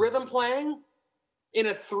his rhythm playing in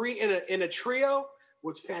a trio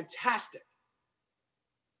was fantastic.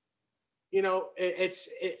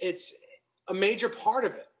 It's a major part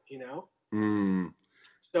of it.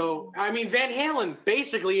 So Van Halen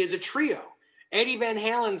basically is a trio. Eddie Van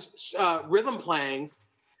Halen's rhythm playing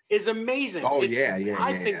is amazing. Oh,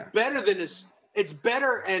 I think better than his. It's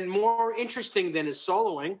better and more interesting than his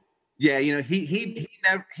soloing. Yeah, he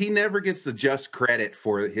never gets the just credit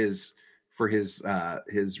for his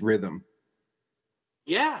rhythm.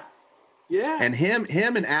 Yeah. And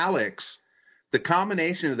him and Alex, the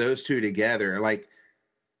combination of those two together, like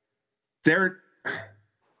they've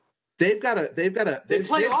got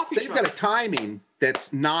a timing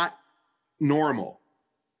that's not normal.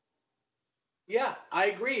 Yeah, I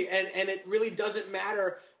agree, and it really doesn't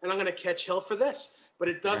matter. And I'm going to catch hell for this, but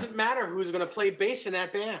it doesn't matter who's going to play bass in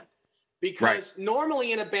that band, because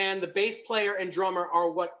normally in a band the bass player and drummer are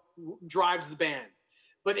what drives the band,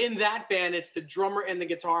 but in that band it's the drummer and the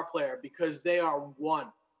guitar player, because they are one.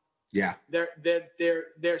 Yeah,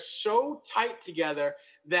 they're so tight together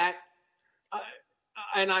that.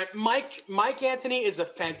 Mike Anthony is a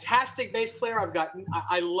fantastic bass player.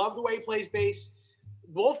 I love the way he plays bass.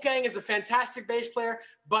 Wolfgang is a fantastic bass player,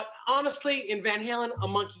 but honestly, in Van Halen, a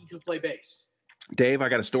monkey can play bass. Dave, I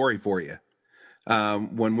got a story for you.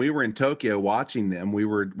 When we were in Tokyo watching them, we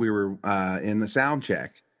were in the sound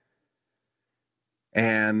check,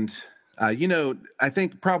 and I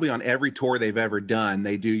think probably on every tour they've ever done,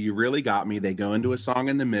 they do "You Really Got Me." They go into a song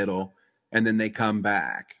in the middle, and then they come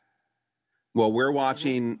back. Well, we're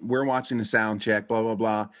watching the sound check, blah, blah,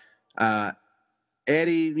 blah.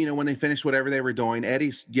 Eddie, when they finished whatever they were doing,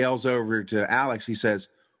 Eddie yells over to Alex. He says,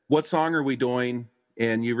 "What song are we doing?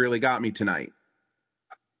 And You Really Got Me tonight?"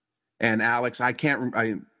 And Alex, I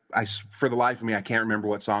for the life of me, I can't remember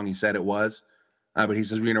what song he said it was. But he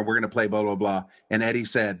says, we're going to play blah, blah, blah. And Eddie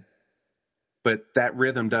said, "But that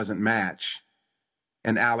rhythm doesn't match."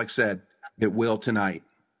 And Alex said, "It will tonight."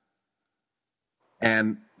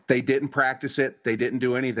 And they didn't practice it. They didn't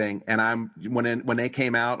do anything. And when they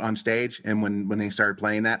came out on stage and when they started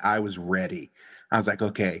playing that, I was ready. I was like,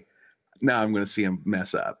 okay, now I'm going to see them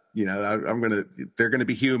mess up. You know, they're going to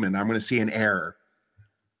be human. I'm going to see an error.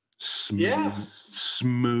 Smooth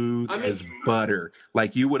as butter.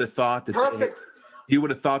 Like you would have thought that. Perfect. You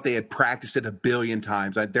would have thought they had practiced it a billion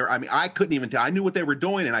times. I couldn't even tell. I knew what they were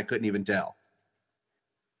doing, and I couldn't even tell.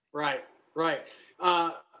 Right.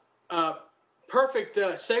 Perfect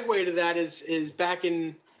segue to that is back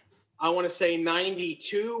in, I want to say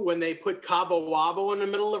 92, when they put Cabo Wabo in the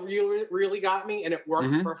middle of Really Got Me, and it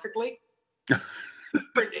worked perfectly.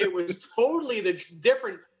 It was totally the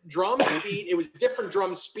different drum speed. It was different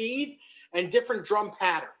drum speed and different drum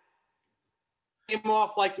pattern. It came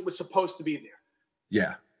off like it was supposed to be there.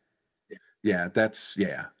 Yeah.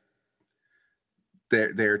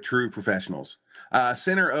 They're true professionals.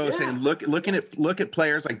 Center O saying, look at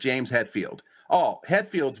players like James Hetfield. Oh,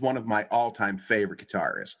 Hetfield's one of my all-time favorite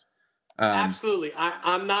guitarists. Absolutely.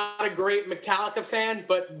 I'm not a great Metallica fan,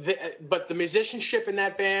 but the musicianship in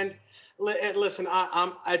that band. Listen,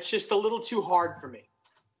 it's just a little too hard for me.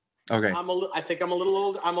 Okay. I think I'm a little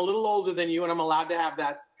old. I'm a little older than you, and I'm allowed to have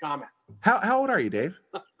that comment. How old are you, Dave?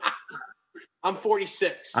 I'm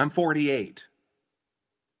 46. I'm 48.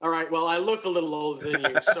 All right. Well, I look a little older than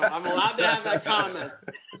you, so I'm allowed to have that comment.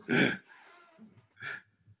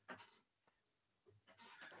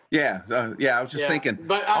 Yeah. I was just thinking.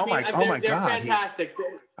 But oh my they're God, fantastic.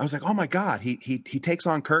 I was like, oh my God, he takes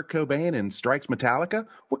on Kurt Cobain and strikes Metallica.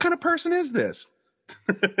 What kind of person is this?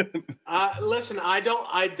 Listen, I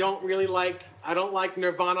don't like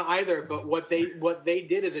Nirvana either. But what they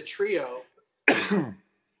did as a trio.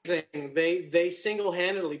 They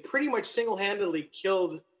pretty much single-handedly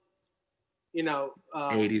killed,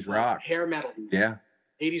 80s rock, hair metal. Yeah,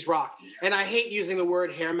 80s rock. And I hate using the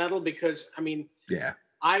word hair metal because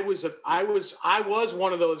I was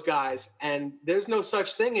one of those guys, and there's no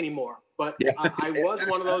such thing anymore. But I was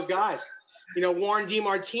one of those guys. Warren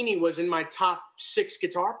DeMartini was in my top 6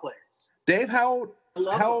 guitar players. Dave, how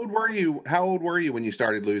old were you? How old were you when you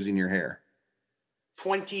started losing your hair?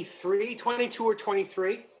 22 or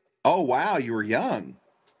 23. Oh, wow. You were young.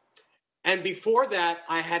 And before that,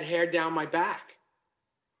 I had hair down my back.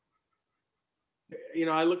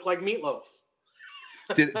 I looked like Meatloaf.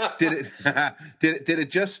 Did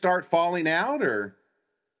it just start falling out, or?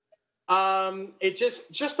 It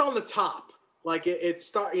just on the top. Like it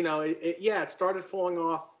started falling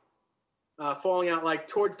out like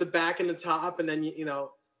towards the back and the top. And then,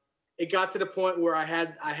 it got to the point where I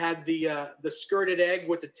had the skirted egg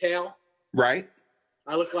with the tail. Right.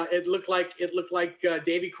 It looked like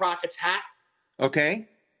Davy Crockett's hat. Okay.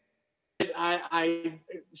 I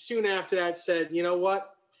soon after that said, you know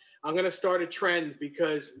what? I'm going to start a trend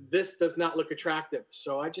because this does not look attractive.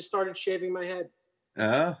 So I just started shaving my head.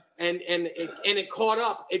 Uh-huh. And it caught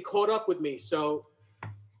up. It caught up with me. So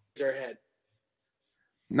their head.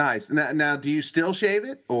 Nice. Now, do you still shave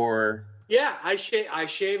it, or? Yeah, I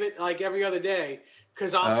shave it like every other day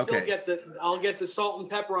because I'll still get the salt and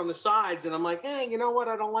pepper on the sides, and I'm like, hey, you know what?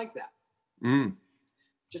 I don't like that.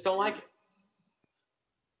 Just don't like it.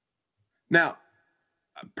 Now,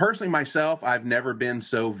 personally, myself, I've never been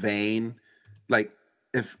so vain. Like,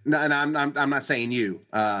 and I'm not saying you.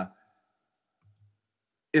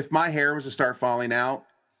 If my hair was to start falling out,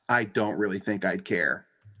 I don't really think I'd care.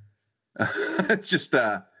 It's just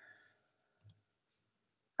I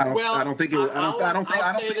don't think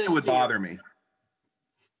it would bother me.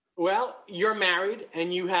 Well, you're married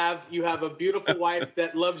and you have a beautiful wife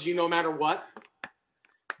that loves you no matter what.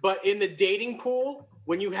 But in the dating pool,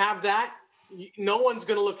 when you have that, no one's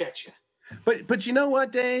going to look at you. But you know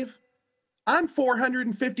what, Dave? I'm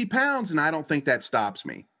 450 pounds, and I don't think that stops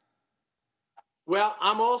me. Well,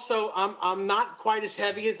 I'm not quite as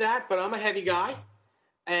heavy as that, but I'm a heavy guy.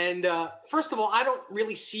 And first of all, I don't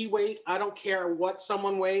really see weight. I don't care what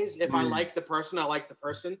someone weighs. If I like the person, I like the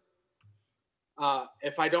person.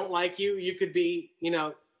 If I don't like you, you could be,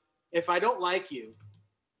 if I don't like you,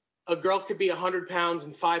 a girl could be 100 pounds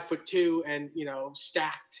and 5'2" and,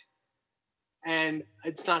 stacked. And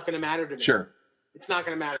it's not going to matter to me. Sure. It's not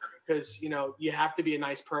going to matter because, you have to be a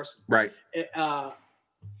nice person. Right.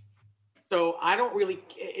 So I don't really,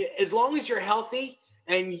 as long as you're healthy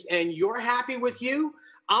and you're happy with you,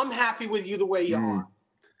 I'm happy with you the way you are.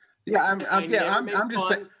 Yeah,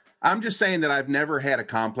 I'm just saying that I've never had a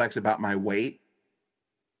complex about my weight.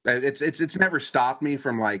 It's never stopped me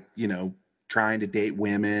from trying to date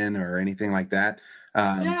women or anything like that.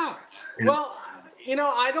 Well,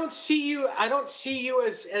 I don't see you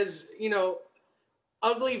as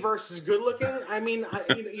ugly versus good looking. I mean,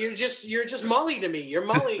 you're just Mully to me. You're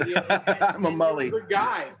Mully. I'm a Mully. You're a good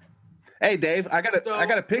guy. Hey, Dave, I got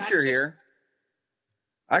a picture here.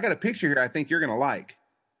 I got a picture here I think you're going to like.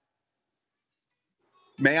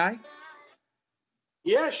 May I?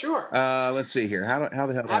 Yeah, sure. Let's see here. How the hell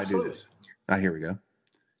do I do this? Here we go.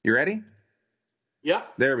 You ready? Yeah.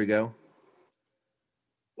 There we go.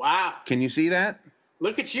 Wow. Can you see that?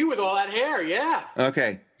 Look at you with all that hair. Yeah.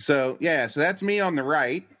 Okay. So that's me on the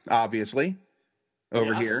right, obviously,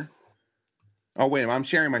 over here. Oh, wait a minute. I'm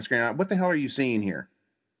sharing my screen. What the hell are you seeing here?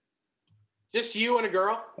 Just you and a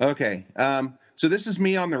girl. Okay. So this is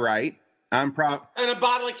me on the right. And a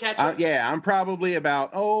bottle of ketchup. I'm probably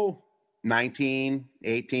about, 19,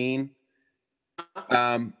 18.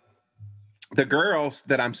 The girl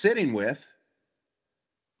that I'm sitting with,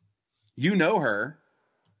 you know her.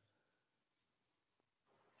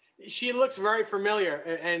 She looks very familiar.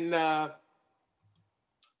 And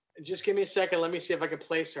just give me a second. Let me see if I can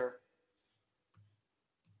place her.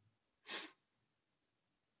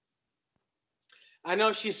 I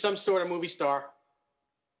know she's some sort of movie star.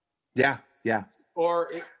 Yeah.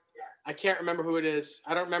 Or I can't remember who it is.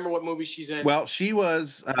 I don't remember what movie she's in. Well, she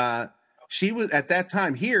was at that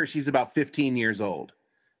time here, she's about 15 years old.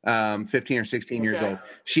 15 or 16 years old.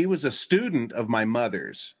 She was a student of my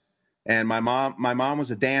mother's. And my mom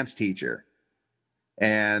was a dance teacher.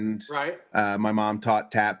 And my mom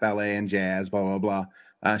taught tap, ballet, and jazz, blah, blah,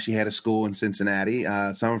 blah. She had a school in Cincinnati.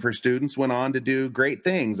 Some of her students went on to do great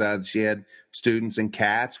things. She had students in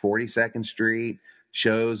Cats, 42nd Street,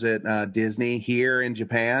 shows at Disney, here in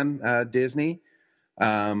Japan, Disney.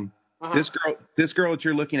 This girl that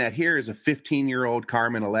you're looking at here is a 15-year-old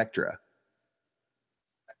Carmen Electra.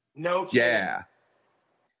 No kidding. Yeah.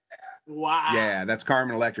 Wow. Yeah, that's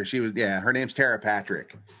Carmen Electra. She was, her name's Tara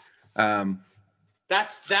Patrick.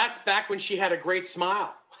 That's back when she had a great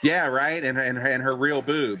smile. Yeah, right, and her real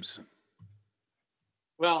boobs.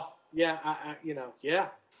 Well, yeah, yeah.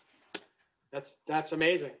 That's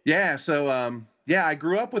amazing. Yeah, so I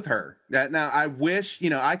grew up with her. Now I wish,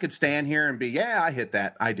 I could stand here and be, I hit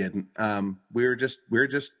that. I didn't. We were just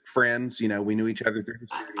friends, we knew each other through the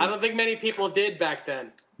series. I don't think many people did back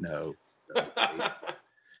then. No.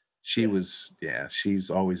 She was,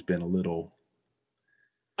 she's always been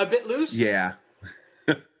a bit loose? Yeah.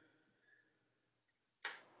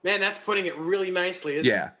 Man, that's putting it really nicely,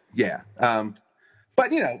 isn't it? Yeah.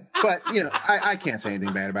 But I can't say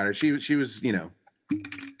anything bad about her. She was,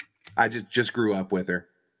 I just grew up with her.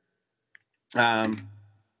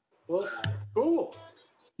 Well, cool.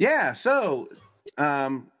 Yeah. So,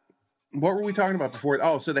 what were we talking about before?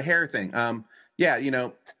 Oh, so the hair thing.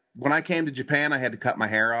 When I came to Japan, I had to cut my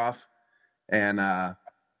hair off, and I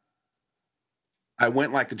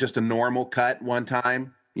went like just a normal cut one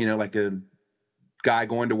time, like a guy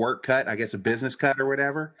going to work cut, I guess a business cut or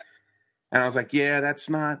whatever. And I was like, that's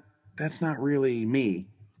not really me.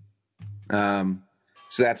 So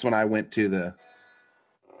that's when I went to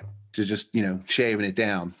just, shaving it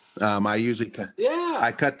down. I usually cut. Yeah.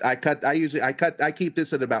 I keep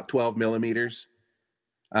this at about 12 millimeters.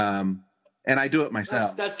 And I do it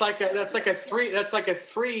myself. That's like a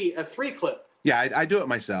three clip. Yeah, I do it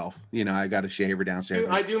myself. I got a shaver downstairs.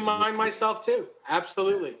 I do mine myself too.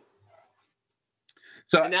 Absolutely.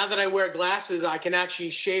 So and now that I wear glasses, I can actually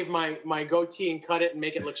shave my goatee and cut it and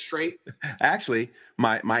make it look straight. Actually,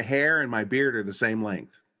 my hair and my beard are the same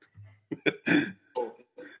length.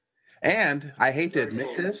 And I hate to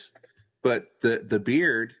admit this, but the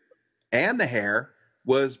beard and the hair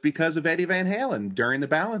was because of Eddie Van Halen during the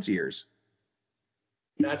Balance years.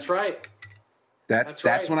 That's right. That's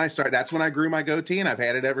when I started. That's when I grew my goatee, and I've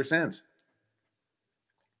had it ever since.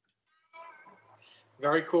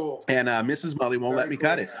 Very cool. And Mrs. Mully won't let me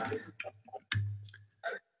cut it.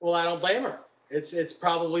 Well, I don't blame her. It's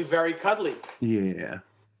probably very cuddly. Yeah.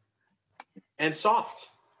 And soft.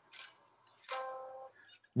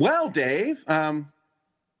 Well, Dave,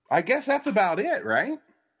 I guess that's about it, right?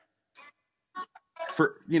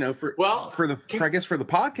 For the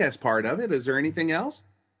podcast part of it, is there anything else?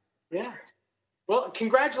 Yeah. Well,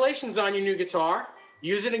 congratulations on your new guitar.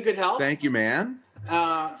 Use it in good health. Thank you, man.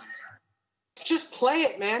 Just play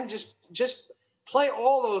it, man. Just play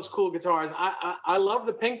all those cool guitars. I love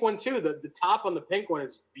the pink one too. The top on the pink one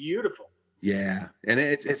is beautiful. Yeah, and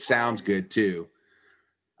it sounds good too.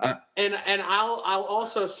 And I'll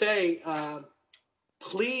also say,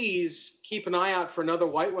 please keep an eye out for another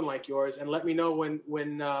white one like yours, and let me know when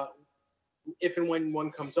if and when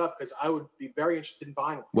one comes up, because I would be very interested in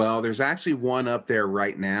buying one. Well, there's actually one up there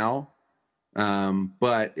right now,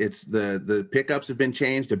 but it's the pickups have been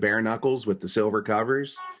changed to bare knuckles with the silver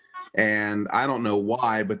covers, and I don't know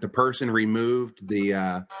why, but the person removed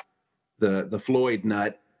the Floyd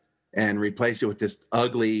nut and replaced it with this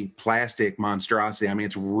ugly plastic monstrosity. I mean,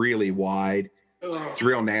 it's really wide. Ugh. It's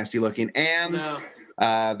real nasty looking, and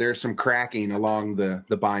there's some cracking along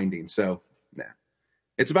the binding. So, nah.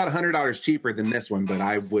 It's about $100 cheaper than this one, but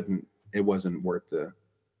it wasn't worth the.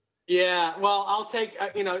 Yeah, well, I'll take,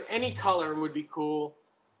 any color would be cool,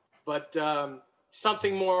 but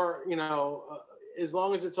something more, as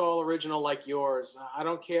long as it's all original like yours. I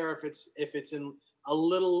don't care if it's in a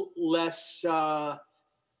little less,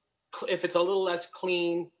 if it's a little less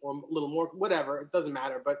clean or a little more, whatever, it doesn't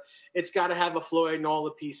matter. But it's got to have a Floyd and all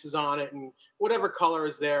the pieces on it and whatever color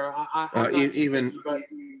is there. Even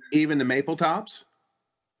the maple tops?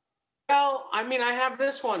 Well, I mean, I have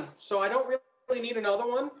this one, so I don't really need another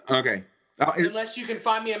one. Okay. Unless you can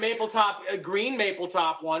find me a green maple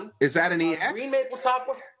top one. Is that an EX? Green maple top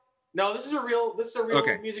one? No, this is a real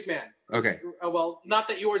okay. Music Man. Okay. Well, not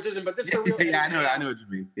that yours isn't, but this is a real. Yeah, I know what you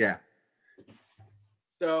mean. Yeah.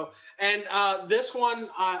 So, and this one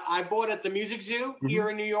I bought at the Music Zoo here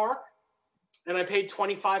in New York, and I paid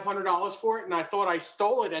 $2,500 for it, and I thought I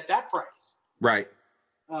stole it at that price. Right.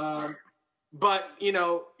 But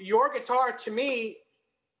your guitar to me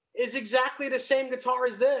is exactly the same guitar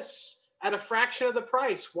as this at a fraction of the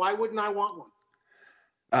price. Why wouldn't I want one?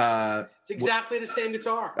 It's exactly the same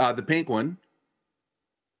guitar. The pink one.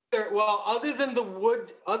 Well, other than the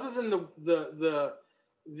wood, other than the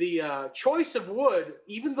choice of wood,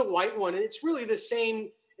 even the white one, it's really the same.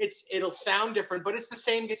 It'll sound different, but it's the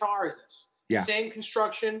same guitar as this. Yeah. Same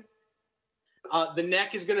construction. The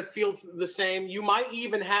neck is going to feel the same. You might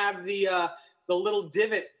even have the little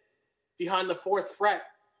divot behind the fourth fret,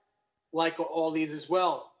 like all these as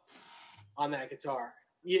well, on that guitar.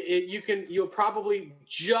 You'll probably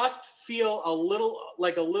just feel a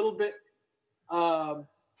little bit.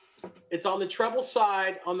 It's on the treble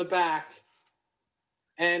side on the back,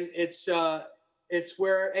 and it's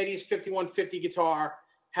where Eddie's 5150 guitar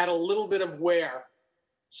had a little bit of wear,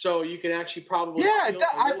 so you can actually probably. Yeah,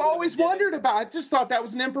 I've always wondered about. I just thought that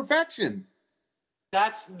was an imperfection.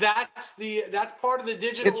 That's part of the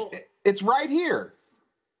digital. It's right here.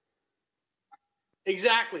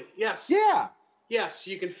 Exactly. Yes. Yeah. Yes,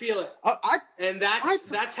 you can feel it. And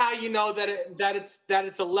that's how you know that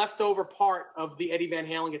it's a leftover part of the Eddie Van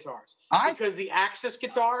Halen guitars. Because the Axis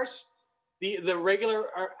guitars, the regular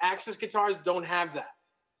Axis guitars don't have that.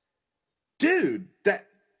 Dude,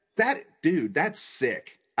 that's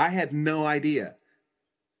sick. I had no idea.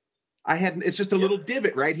 It's just a little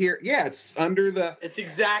divot right here. Yeah, it's under the. It's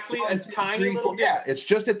exactly a tiny little divot. Yeah, it's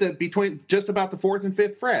just just about the fourth and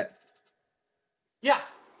fifth fret. Yeah.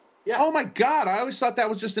 Yeah. Oh my God! I always thought that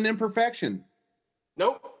was just an imperfection.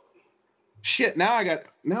 Nope. Shit! Now I got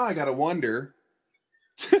to wonder.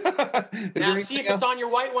 Now see if it's on your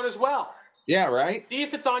white one as well. Yeah. Right. See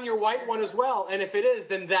if it's on your white one as well, and if it is,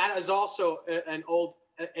 then that is also an old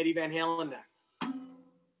Eddie Van Halen neck,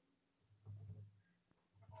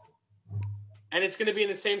 and it's going to be in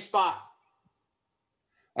the same spot.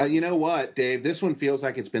 You know what, Dave? This one feels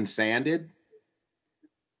like it's been sanded.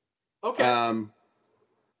 Okay.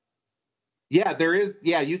 Yeah, there is.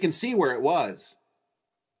 Yeah, you can see where it was.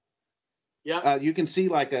 Yeah. You can see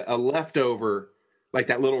like a leftover, like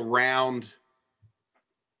that little round.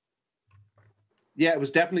 Yeah, it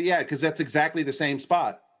was definitely, because that's exactly the same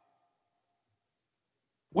spot.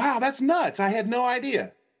 Wow, that's nuts. I had no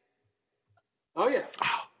idea. Oh, yeah.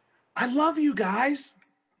 Oh, I love you guys.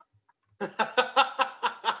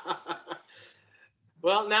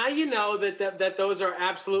 Well, now you know that those are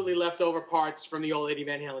absolutely leftover parts from the old Eddie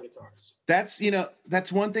Van Halen guitars.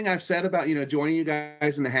 That's one thing I've said about, joining you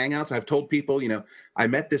guys in the Hangouts. I've told people, I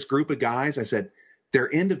met this group of guys. I said, they're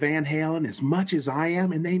into Van Halen as much as I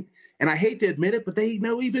am. And I hate to admit it, but they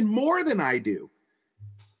know even more than I do.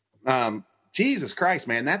 Jesus Christ,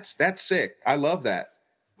 man, that's sick. I love that.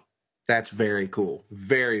 That's very cool.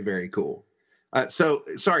 Very, very cool. So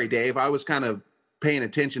sorry, Dave, I was kind of paying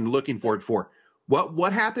attention, looking for it before.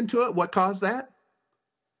 What happened to it? What caused that?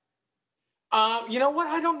 You know what?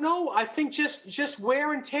 I don't know. I think just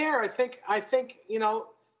wear and tear. I think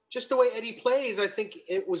just the way Eddie plays, I think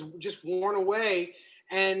it was just worn away.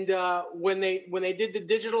 And when they did the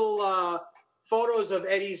digital photos of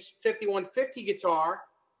Eddie's 5150 guitar,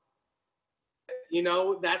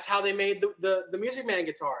 that's how they made the Music Man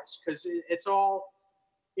guitars, because it's all,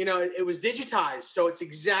 it was digitized, so it's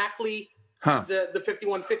exactly the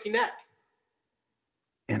 5150 neck.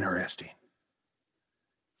 Interesting.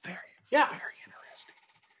 Very interesting.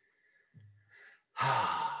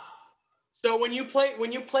 So when you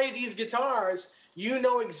play these guitars, you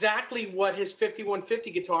know exactly what his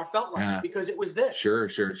 5150 guitar felt like, because it was this. Sure.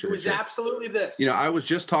 It was absolutely this. I was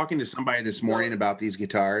just talking to somebody this morning about these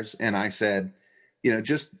guitars, and I said,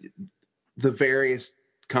 just the various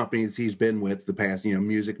companies he's been with the past,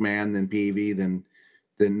 Music Man, then Peavey, then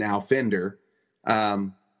now Fender. I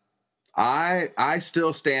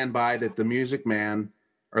still stand by that the Music Man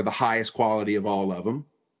are the highest quality of all of them,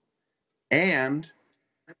 and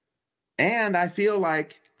I feel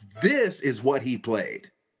like this is what he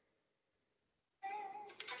played.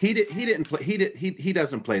 He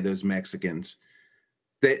doesn't play those Mexicans.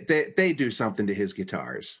 They do something to his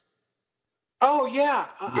guitars. Oh yeah.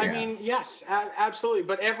 I mean, yes, absolutely.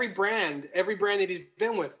 But every brand that he's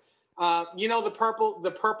been with,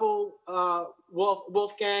 the purple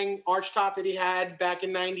Wolfgang archtop that he had back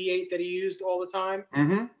in '98 that he used all the time.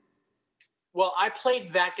 Mm-hmm. Well, I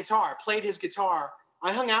played that guitar. Played his guitar.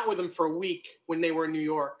 I hung out with him for a week when they were in New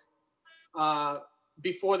York,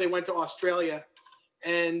 before they went to Australia,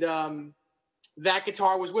 and that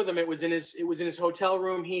guitar was with him. It was in his hotel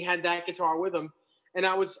room. He had that guitar with him, and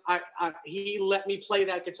he let me play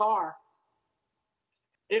that guitar.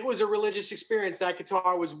 It was a religious experience. That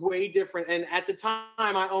guitar was way different, and at the time,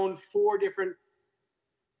 I owned 4 different.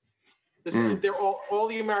 They're all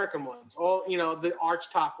the American ones, all the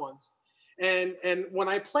archtop ones, and when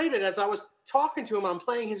I played it, as I was talking to him, I'm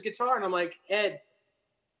playing his guitar, and I'm like, Ed,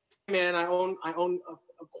 man, I own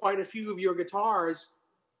quite a few of your guitars,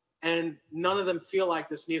 and none of them feel like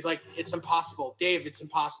this. And he's like, it's impossible, Dave. It's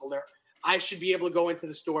impossible. I should be able to go into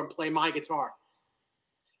the store and play my guitar.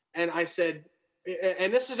 And I said,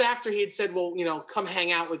 and this is after he had said, well, come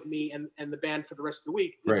hang out with me and the band for the rest of the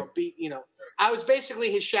week. Right. I was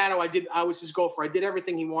basically his shadow. I was his gopher. I did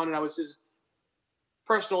everything he wanted. I was his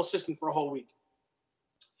personal assistant for a whole week.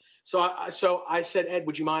 So I said, Ed,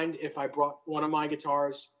 would you mind if I brought one of my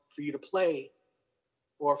guitars for you to play,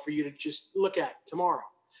 or for you to just look at tomorrow?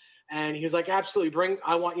 And he was like, absolutely,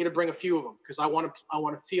 I want you to bring a few of them, because I want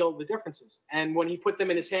to feel the differences. And when he put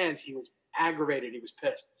them in his hands, he was aggravated. He was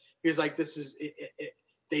pissed. He was like,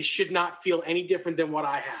 they should not feel any different than what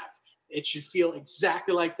I have. It should feel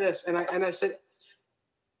exactly like this. And I said,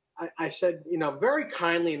 very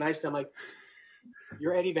kindly and nicely, I'm like,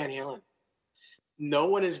 you're Eddie Van Halen. No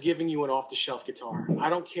one is giving you an off-the-shelf guitar. I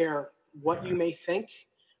don't care what you may think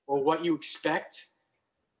or what you expect.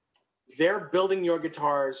 They're building your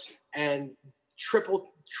guitars and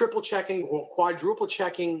triple checking or quadruple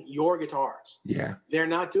checking your guitars. Yeah. They're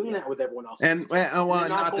not doing that with everyone else. And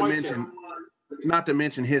not to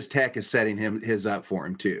mention his tech is setting his up for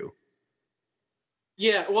him too.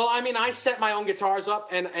 Yeah, well, I mean, I set my own guitars up,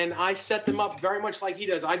 and I set them up very much like he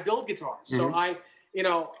does. I build guitars. So I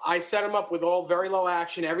set them up with all very low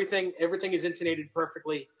action. Everything is intonated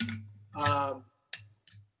perfectly.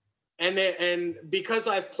 And because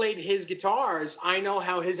I've played his guitars, I know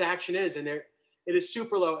how his action is, and it is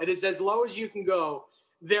super low. It is as low as you can go.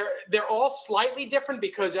 They're all slightly different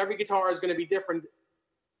because every guitar is going to be different.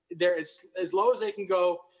 They're as low as they can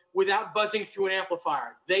go without buzzing through an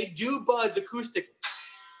amplifier. They do buzz acoustically.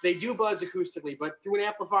 But through an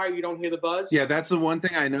amplifier, you don't hear the buzz. Yeah, that's the one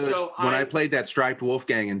thing I noticed when I played that Striped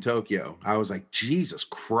Wolfgang in Tokyo. I was like, Jesus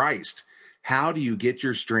Christ, how do you get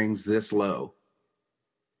your strings this low?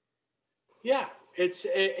 Yeah, it's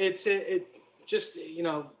just,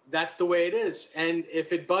 that's the way it is. And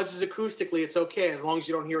if it buzzes acoustically, it's okay as long as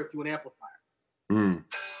you don't hear it through an amplifier.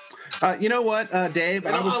 You know what, Dave? A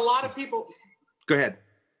lot of people. Go ahead.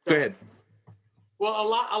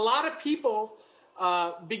 Well, a lot of people,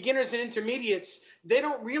 beginners and intermediates, they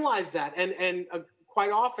don't realize that, and quite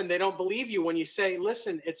often they don't believe you when you say,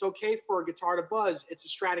 "Listen, it's okay for a guitar to buzz. It's a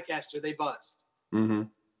Stratocaster. They buzz." Mm-hmm.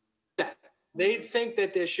 They think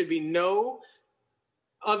that there should be no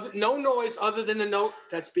noise other than the note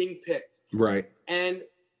that's being picked. Right. And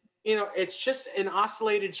it's just an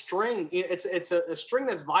oscillated string. It's a string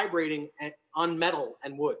that's vibrating on metal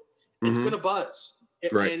and wood. It's going to buzz.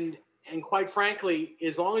 Right. And quite frankly,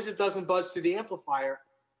 as long as it doesn't buzz through the amplifier,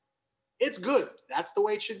 it's good. That's the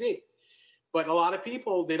way it should be. But a lot of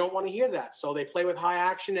people, they don't want to hear that. So they play with high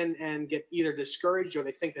action and get either discouraged, or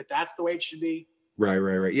they think that that's the way it should be.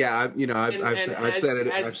 Right. Yeah, I've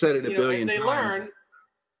said it a billion times.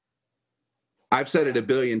 I've said it a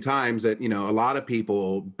billion times that, a lot of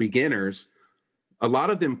people, beginners, a lot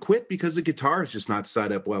of them quit because the guitar is just not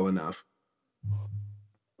set up well enough.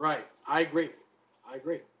 Right. I agree.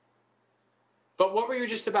 But what were you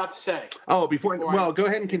just about to say? Oh, go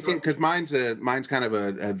ahead and continue, because mine's kind of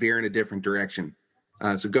a veer in a different direction.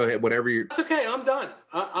 So go ahead, whatever you're. That's okay. I'm done.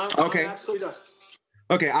 I'm absolutely done.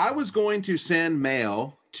 Okay, I was going to send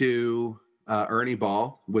mail to Ernie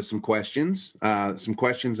Ball with some questions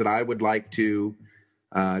that I would like to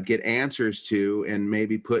get answers to, and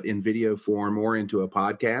maybe put in video form or into a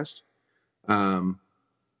podcast.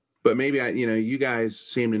 But maybe you guys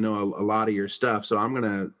seem to know a lot of your stuff, so I'm going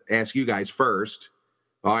to ask you guys first.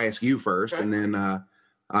 I'll ask you first, okay. And then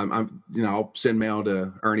I'll send mail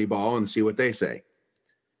to Ernie Ball and see what they say.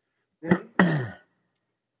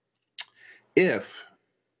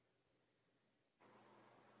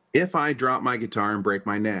 If I drop my guitar and break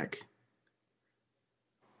my neck,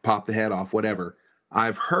 pop the head off, whatever,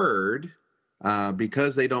 I've heard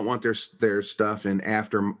because they don't want their stuff in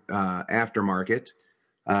aftermarket,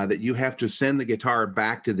 that you have to send the guitar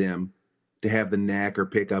back to them to have the neck or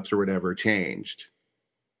pickups or whatever changed.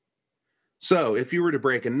 So if you were to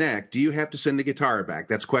break a neck, do you have to send the guitar back?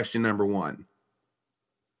 That's question number one.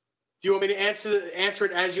 Do you want me to answer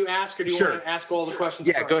it as you ask, or do you want to ask all the questions?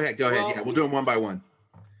 Yeah, first? go ahead. Well, Yeah, we'll do them one by one.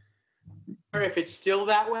 If it's still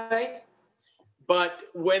that way, but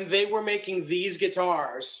when they were making these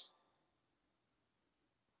guitars,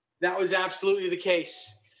 that was absolutely the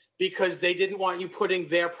case, because they didn't want you putting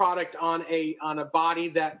their product on a body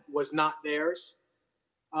that was not theirs.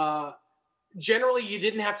 Generally, you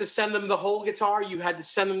didn't have to send them the whole guitar. You had to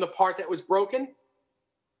send them the part that was broken.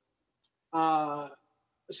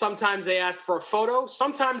 Sometimes they asked for a photo.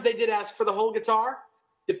 Sometimes they did ask for the whole guitar.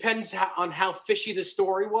 Depends on how fishy the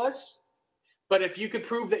story was. But if you could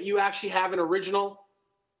prove that you actually have an original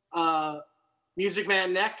Music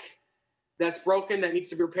Man neck that's broken, that needs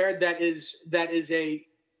to be repaired, that is a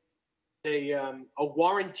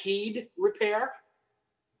warranted repair,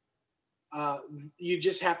 you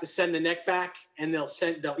just have to send the neck back, and they'll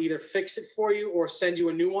either fix it for you or send you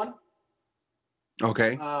a new one.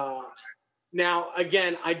 Okay. Now,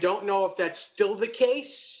 again, I don't know if that's still the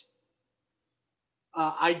case.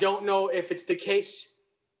 I don't know if it's the case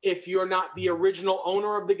if you're not the original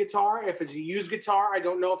owner of the guitar. If it's a used guitar, I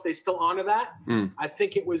don't know if they still honor that. I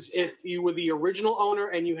think it was if you were the original owner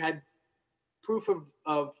and you had proof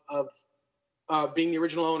of being the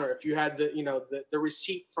original owner. If you had the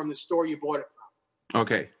receipt from the store you bought it from.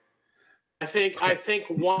 Okay. I think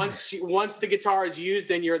once the guitar is used,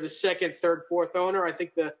 then you're the second, third, fourth owner. I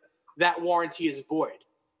think that warranty is void.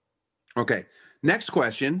 Okay. Next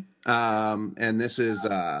question, and this is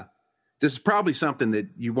probably something that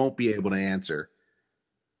you won't be able to answer.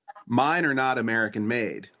 Mine are not American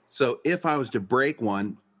made, so if I was to break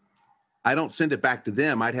one, I don't send it back to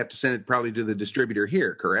them. I'd have to send it probably to the distributor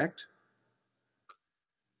here. Correct?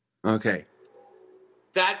 Okay.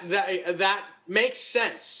 That makes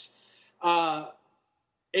sense.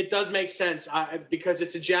 It does make sense because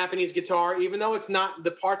it's a Japanese guitar. Even though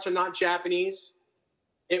the parts are not Japanese,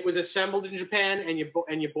 it was assembled in Japan, and you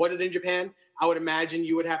bought it in Japan. I would imagine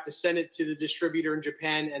you would have to send it to the distributor in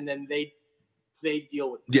Japan, and then they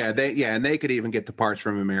deal with it. And they could even get the parts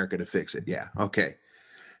from America to fix it. Yeah. Okay.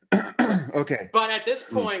 Okay. But at this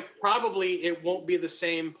point, probably it won't be the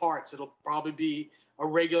same parts. It'll probably be a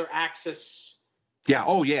regular Axis. Yeah.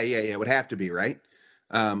 Oh, yeah. It would have to be, right?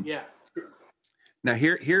 Yeah. Now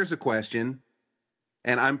here's a question,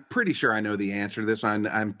 and I'm pretty sure I know the answer to this.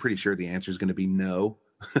 I'm pretty sure the answer is going to be no,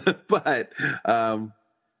 but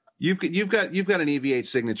you've got an EVH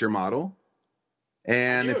signature model,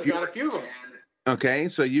 and I've got a few of them. Okay,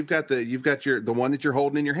 so you've got the one that you're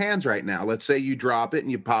holding in your hands right now. Let's say you drop it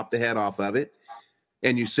and you pop the head off of it,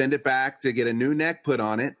 and you send it back to get a new neck put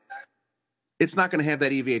on it. It's not going to have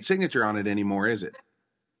that EVH signature on it anymore, is it?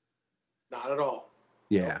 Not at all.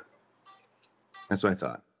 Yeah. That's what I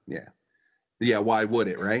thought. Yeah. Yeah, why would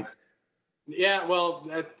it, right? Yeah, well,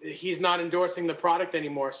 he's not endorsing the product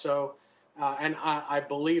anymore, so and I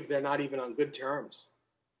believe they're not even on good terms.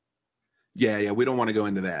 Yeah, we don't want to go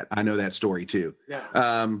into that. I know that story too.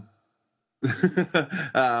 Yeah.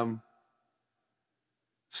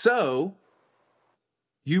 So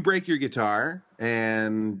you break your guitar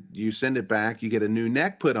and you send it back. You get a new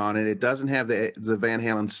neck put on it. It doesn't have the Van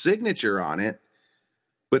Halen signature on it.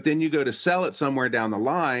 But then you go to sell it somewhere down the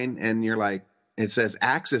line, and you're like, it says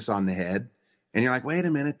Axis on the head, and you're like, wait a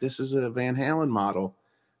minute, this is a Van Halen model.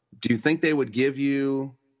 Do you think they would give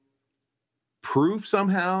you proof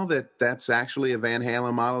somehow that that's actually a Van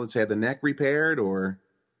Halen model that's had the neck repaired, or?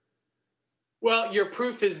 Well, your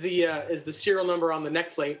proof is the serial number on the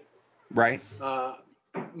neck plate, right?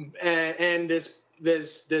 And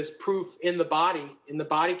there's proof in the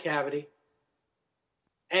body cavity.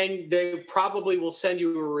 And they probably will send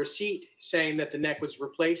you a receipt saying that the neck was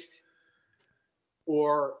replaced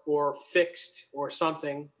or fixed or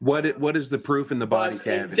something. What is the proof in the body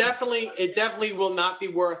cavity? It definitely will not be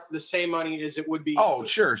worth the same money as it would be. Oh,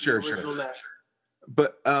 sure. Neck.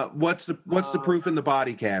 But what's the proof in the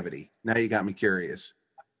body cavity? Now you got me curious.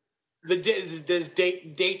 There's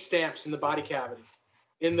date stamps in the body cavity,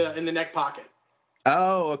 in the neck pocket.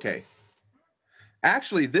 Oh, okay.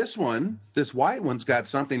 Actually, this white one's got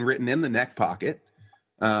something written in the neck pocket.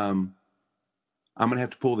 I'm going to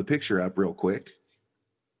have to pull the picture up real quick.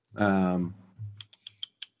 Go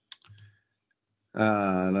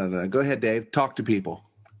ahead, Dave. Talk to people.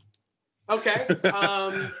 Okay.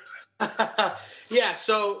 Yeah.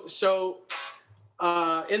 So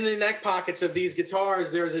in the neck pockets of these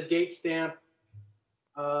guitars, there's a date stamp,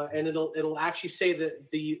 and it'll actually say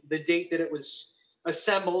the date that it was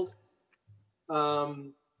assembled,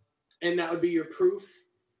 and that would be your proof.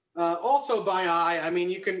 Also by eye, I mean,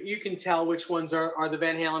 you can tell which ones are the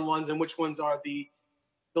Van Halen ones and which ones are the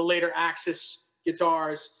later Axis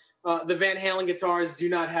guitars. The Van Halen guitars do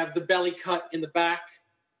not have the belly cut in the back.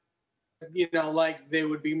 You know, like they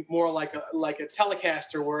would be more like a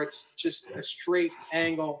Telecaster, where it's just a straight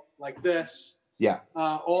angle like this. Yeah.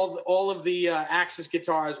 All of the Axis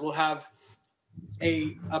guitars will have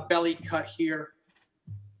a belly cut here,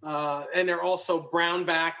 and they're also brown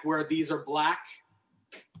back, where these are black.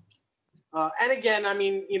 And again, I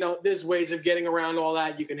mean, you know, there's ways of getting around all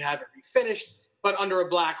that. You can have it refinished, but under a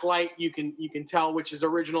black light, you can tell which is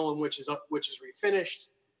original and which is refinished.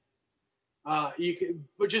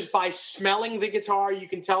 But just by smelling the guitar, you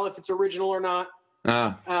can tell if it's original or not.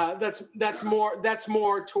 That's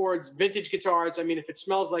more towards vintage guitars. I mean, if it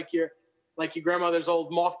smells like your grandmother's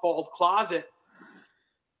old mothballed closet,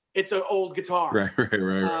 it's an old guitar.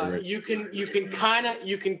 Right. You can kind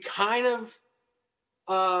of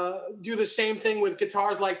do the same thing with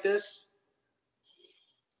guitars like this,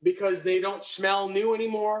 because they don't smell new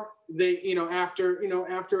anymore. They,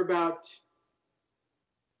 after about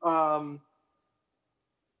I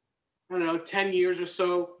don't know, 10 years or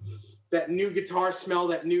so, that new guitar smell,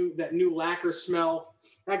 that new lacquer smell,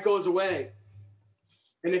 that goes away.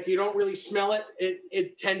 And if you don't really smell it,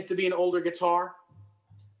 it tends to be an older guitar.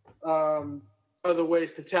 Other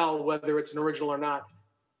ways to tell whether it's an original or not.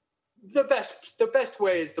 The best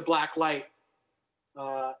way is the black light.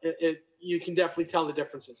 You can definitely tell the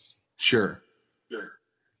differences. Sure.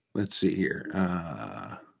 Let's see here.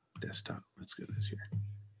 Desktop. Let's go this here.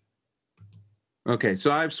 Okay, so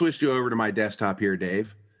I've switched you over to my desktop here,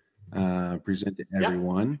 Dave. Present to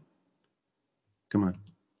everyone. Yep. Come on.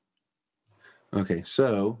 Okay,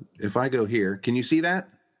 so if I go here, can you see that?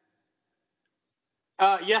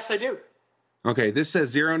 Yes, I do. Okay, this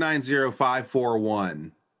says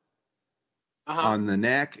 090541 on the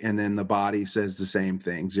neck, and then the body says the same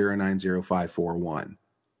thing, 090541.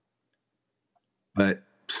 But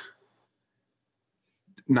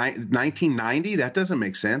 1990, that doesn't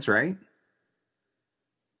make sense, right?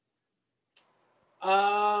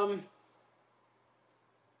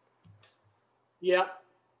 Yeah,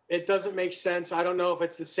 it doesn't make sense. I don't know if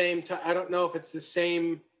it's the same. I don't know if it's the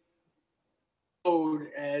same code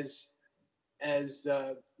as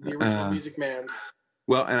the original Music Man's.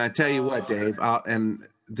 Well, and I tell you what, Dave, and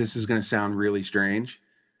this is going to sound really strange,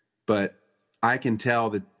 but I can tell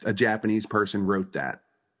that a Japanese person wrote that.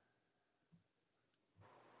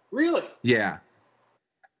 Really? Yeah.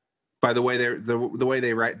 By the way, the way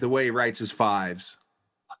they write, the way he writes his fives.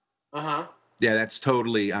 Yeah, that's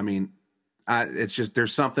totally. I mean, it's just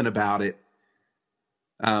there's something about it.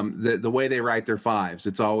 The way they write their fives,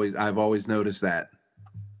 I've always noticed that.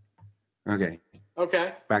 Okay.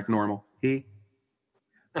 Back to normal.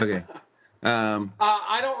 Okay.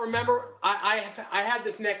 I don't remember. I had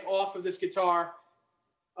this neck off of this guitar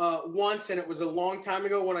once, and it was a long time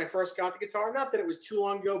ago when I first got the guitar. Not that it was too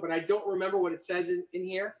long ago, but I don't remember what it says in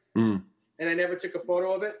here. And I never took a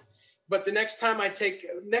photo of it. But the next time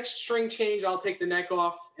next string change, I'll take the neck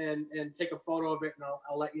off and take a photo of it, and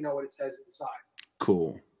I'll let you know what it says inside.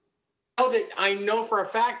 Cool. I know for a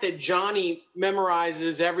fact that Johnny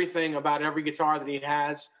memorizes everything about every guitar that he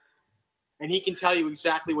has, and he can tell you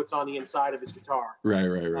exactly what's on the inside of his guitar.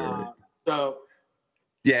 Right. So.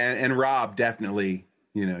 Yeah, and Rob definitely,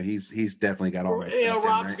 he's definitely got all that.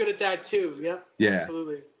 Rob's good at that too. Yeah.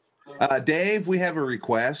 Absolutely. Dave, we have a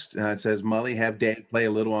request. It says, Mully, have Dave play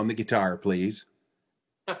a little on the guitar, please.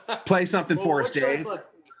 Play something for us, Dave.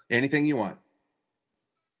 Anything you want.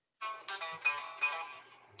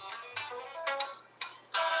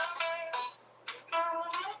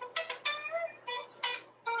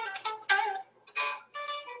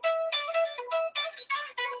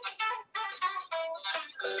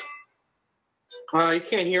 You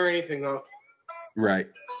can't hear anything, though. Right.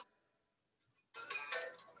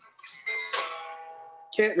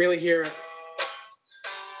 Can't really hear it.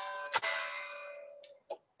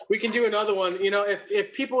 We can do another one.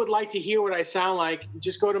 If people would like to hear what I sound like,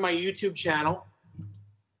 just go to my YouTube channel,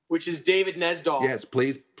 which is David Nesdahl. Yes,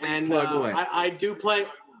 please and plug away. I do play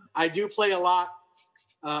a lot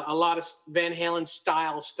of Van Halen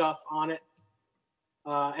style stuff on it.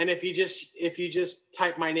 And if you just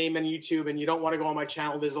type my name in YouTube and you don't want to go on my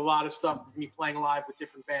channel, there's a lot of stuff of me playing live with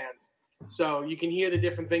different bands. So you can hear the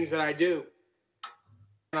different things that I do.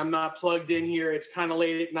 And I'm not plugged in here. It's kind of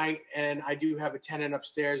late at night, and I do have a tenant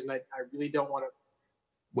upstairs, and I really don't want to.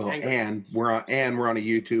 Well, and we're on a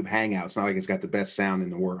YouTube Hangout. It's not like it's got the best sound in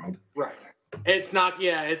the world. Right. It's not.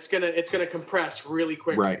 Yeah. It's gonna compress really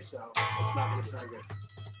quickly. Right. So it's not gonna sound good.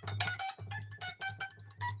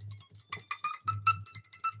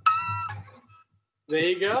 There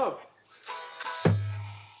you go.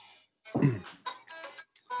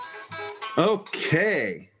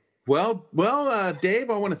 Okay. Well, Dave,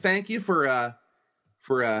 I want to thank you for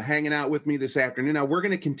hanging out with me this afternoon. Now we're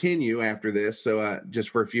going to continue after this, so just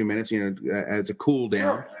for a few minutes, as a cool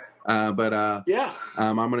down. I'm going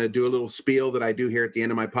to do a little spiel that I do here at the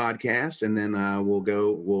end of my podcast, and then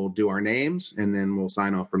we'll do our names, and then we'll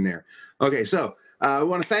sign off from there. Okay, so I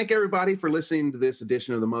want to thank everybody for listening to this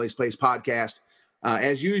edition of the Mully's Place podcast.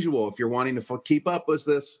 As usual, if you're wanting to keep up with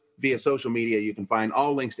this via social media, you can find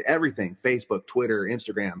all links to everything: Facebook, Twitter,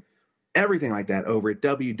 Instagram, everything like that over at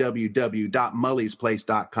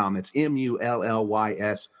www.mullysplace.com. It's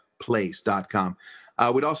MULLYS place.com.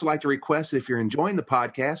 We'd also like to request that if you're enjoying the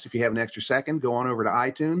podcast, if you have an extra second, go on over to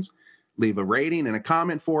iTunes, leave a rating and a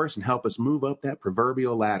comment for us, and help us move up that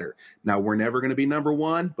proverbial ladder. Now, we're never going to be number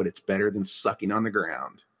one, but it's better than sucking on the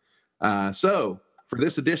ground. So for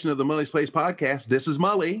this edition of the Mully's Place podcast, this is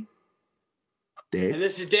Mully. Dave. And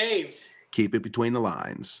this is Dave. Keep it between the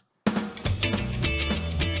lines.